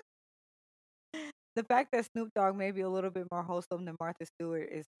 The fact that Snoop Dogg may be a little bit more wholesome than Martha Stewart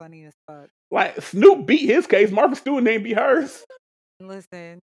is funny as fuck. Like Snoop beat his case, Martha Stewart didn't beat hers.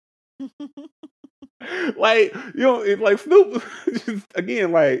 Listen. Like, it's like Snoop, just,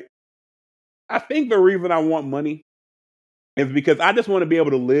 again, like, I think the reason I want money is because I just want to be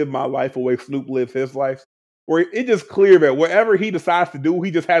able to live my life the way Snoop lives his life. Where it's just clear that whatever he decides to do,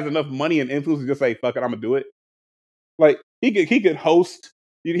 he just has enough money and influence to just say, fuck it, I'm going to do it. Like, he could host,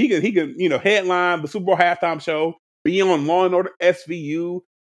 he could headline the Super Bowl halftime show. be on Law and Order SVU,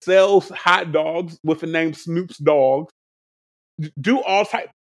 sells hot dogs with the name Snoop's Dogs, do all type,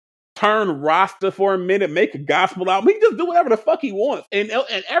 turn Rasta for a minute, make a gospel album. He just do whatever the fuck he wants, and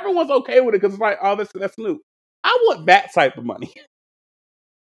everyone's okay with it because it's like, oh, that's Snoop. I want that type of money.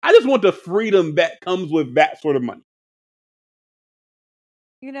 I just want the freedom that comes with that sort of money.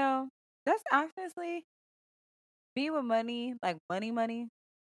 You know, that's honestly me with money, like money.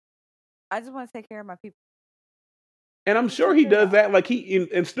 I just want to take care of my people. And I'm Just sure take he care of does my that. Like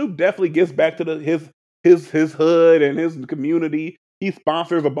and Snoop definitely gets back to his hood and his community. He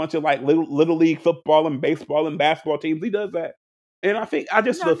sponsors a bunch of like little league football and baseball and basketball teams. He does that, and I think I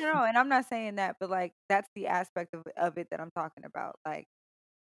just No, no, no, and I'm not saying that, but like that's the aspect of it that I'm talking about. Like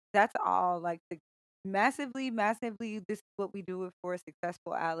that's all. Like the massively, this is what we do it for.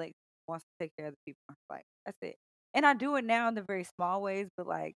 Successful Alex wants to take care of the people. Like that's it. And I do it now in the very small ways, but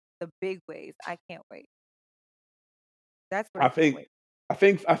like the big ways, I can't wait. That's what I I can't think wait. I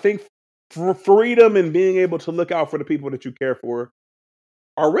think for freedom and being able to look out for the people that you care for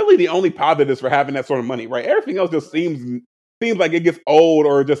are really the only positives for having that sort of money, right? Everything else just seems like it gets old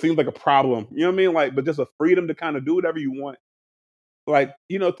or it just seems like a problem. You know what I mean? Like, but just a freedom to kind of do whatever you want. Like,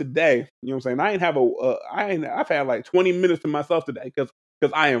 today, you know what I'm saying? I've had like 20 minutes to myself today because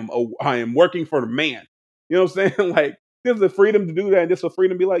I am working for the man. You know what I'm saying? Like, there's the freedom to do that and just the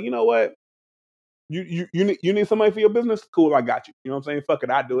freedom to be like, you know what? You need somebody for your business? Cool, I got you. You know what I'm saying? Fuck it,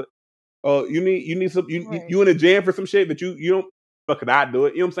 I do it. You need some Right, you in a jam for some shit that you don't, fuck it, I do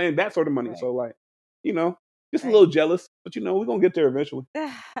it. You know what I'm saying? That sort of money. right, So like, you know, just a right. little jealous, but we're gonna get there eventually.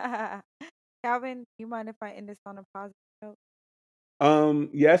 Calvin, you mind if I end this on a positive note?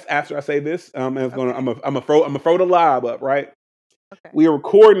 Yes, after I say this, and Okay, I'm gonna throw the lob up, right? okay. We are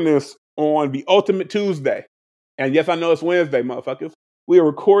recording this on the ultimate Tuesday. And yes, I know it's Wednesday, motherfuckers. We are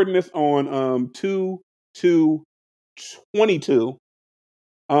recording this on 2/2/22.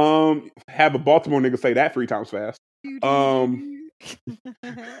 Have a Baltimore nigga say that 3 times fast. Do, do, do, Um do.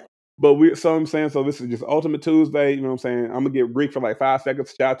 but I'm saying, so this is just Ultimate Tuesday, you know what I'm saying? I'm gonna get Greek for like 5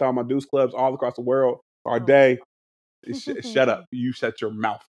 seconds. Shout out to all my Deuce clubs all across the world. Our Oh, day. Shut up. You shut your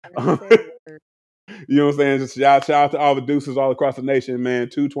mouth. I didn't say a word. You know what I'm saying? Just shout out to all the deuces all across the nation, man.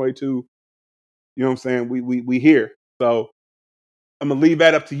 2/22. You know what I'm saying? We here. So I'm gonna leave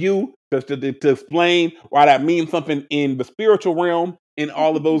that up to you to explain why that means something in the spiritual realm and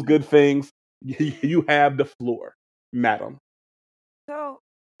all of those good things. You have the floor, madam. So,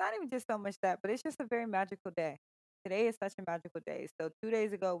 not even just so much that, but it's just a very magical day. Today is such a magical day. So, 2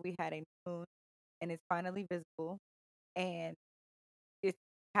 days ago, we had a new moon and it's finally visible. And it's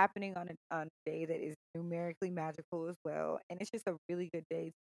happening on a day that is numerically magical as well. And it's just a really good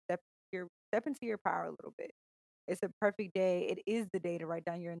day to step into your power a little bit. It's a perfect day. It is the day to write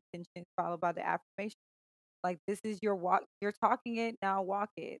down your intention, followed by the affirmation. Like this is your walk. You're talking it now.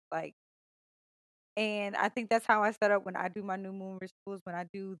 Walk it. Like, and I think that's how I set up when I do my new moon rituals. When I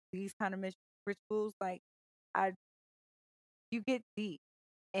do these kind of rituals, like I, you get deep.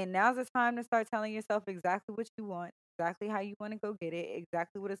 And now's the time to start telling yourself exactly what you want, exactly how you want to go get it,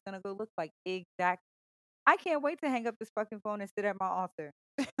 exactly what it's gonna go look like. Exactly. I can't wait to hang up this fucking phone and sit at my altar,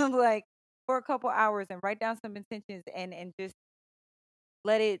 like for a couple hours and write down some intentions and just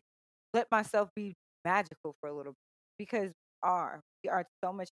let it let myself be magical for a little bit because we are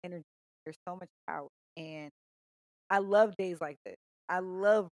so much energy. There's so much power, and I love days like this. I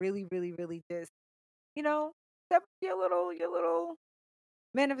love really, really, really just step your little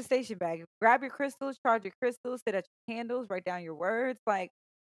manifestation bag. Grab your crystals, charge your crystals, set at your candles, write down your words. Like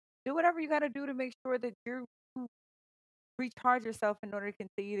do whatever you got to do to make sure that you recharge yourself in order to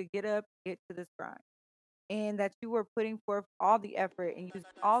continue to get up, get to this grind, and that you are putting forth all the effort and using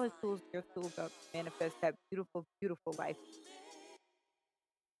all the tools in your tool belt to manifest that beautiful, beautiful life.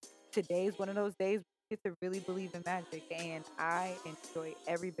 Today's one of those days we get to really believe in magic, and I enjoy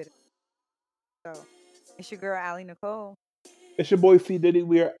every bit of it. So, it's your girl, Allie Nicole. It's your boy C Diddy.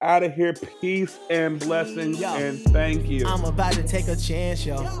 We are out of here. Peace and blessings, Peace. and thank you. I'm about to take a chance,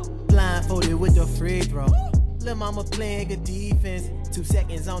 yo. Blindfolded with the free throw. Lil' mama playing good defense. 2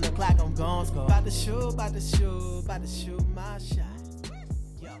 seconds on the clock, I'm gon' score. About to shoot my shot.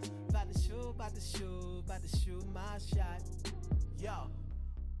 Yo, about to shoot my shot. Yo,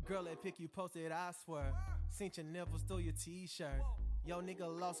 girl that pick you posted, I swear. Seen your nipples through your t-shirt. Yo, nigga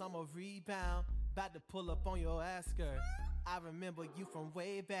lost, I'm a rebound. About to pull up on your ass skirt. I remember you from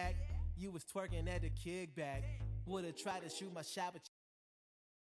way back. You was twerking at the kickback. Would've tried to shoot my shot, but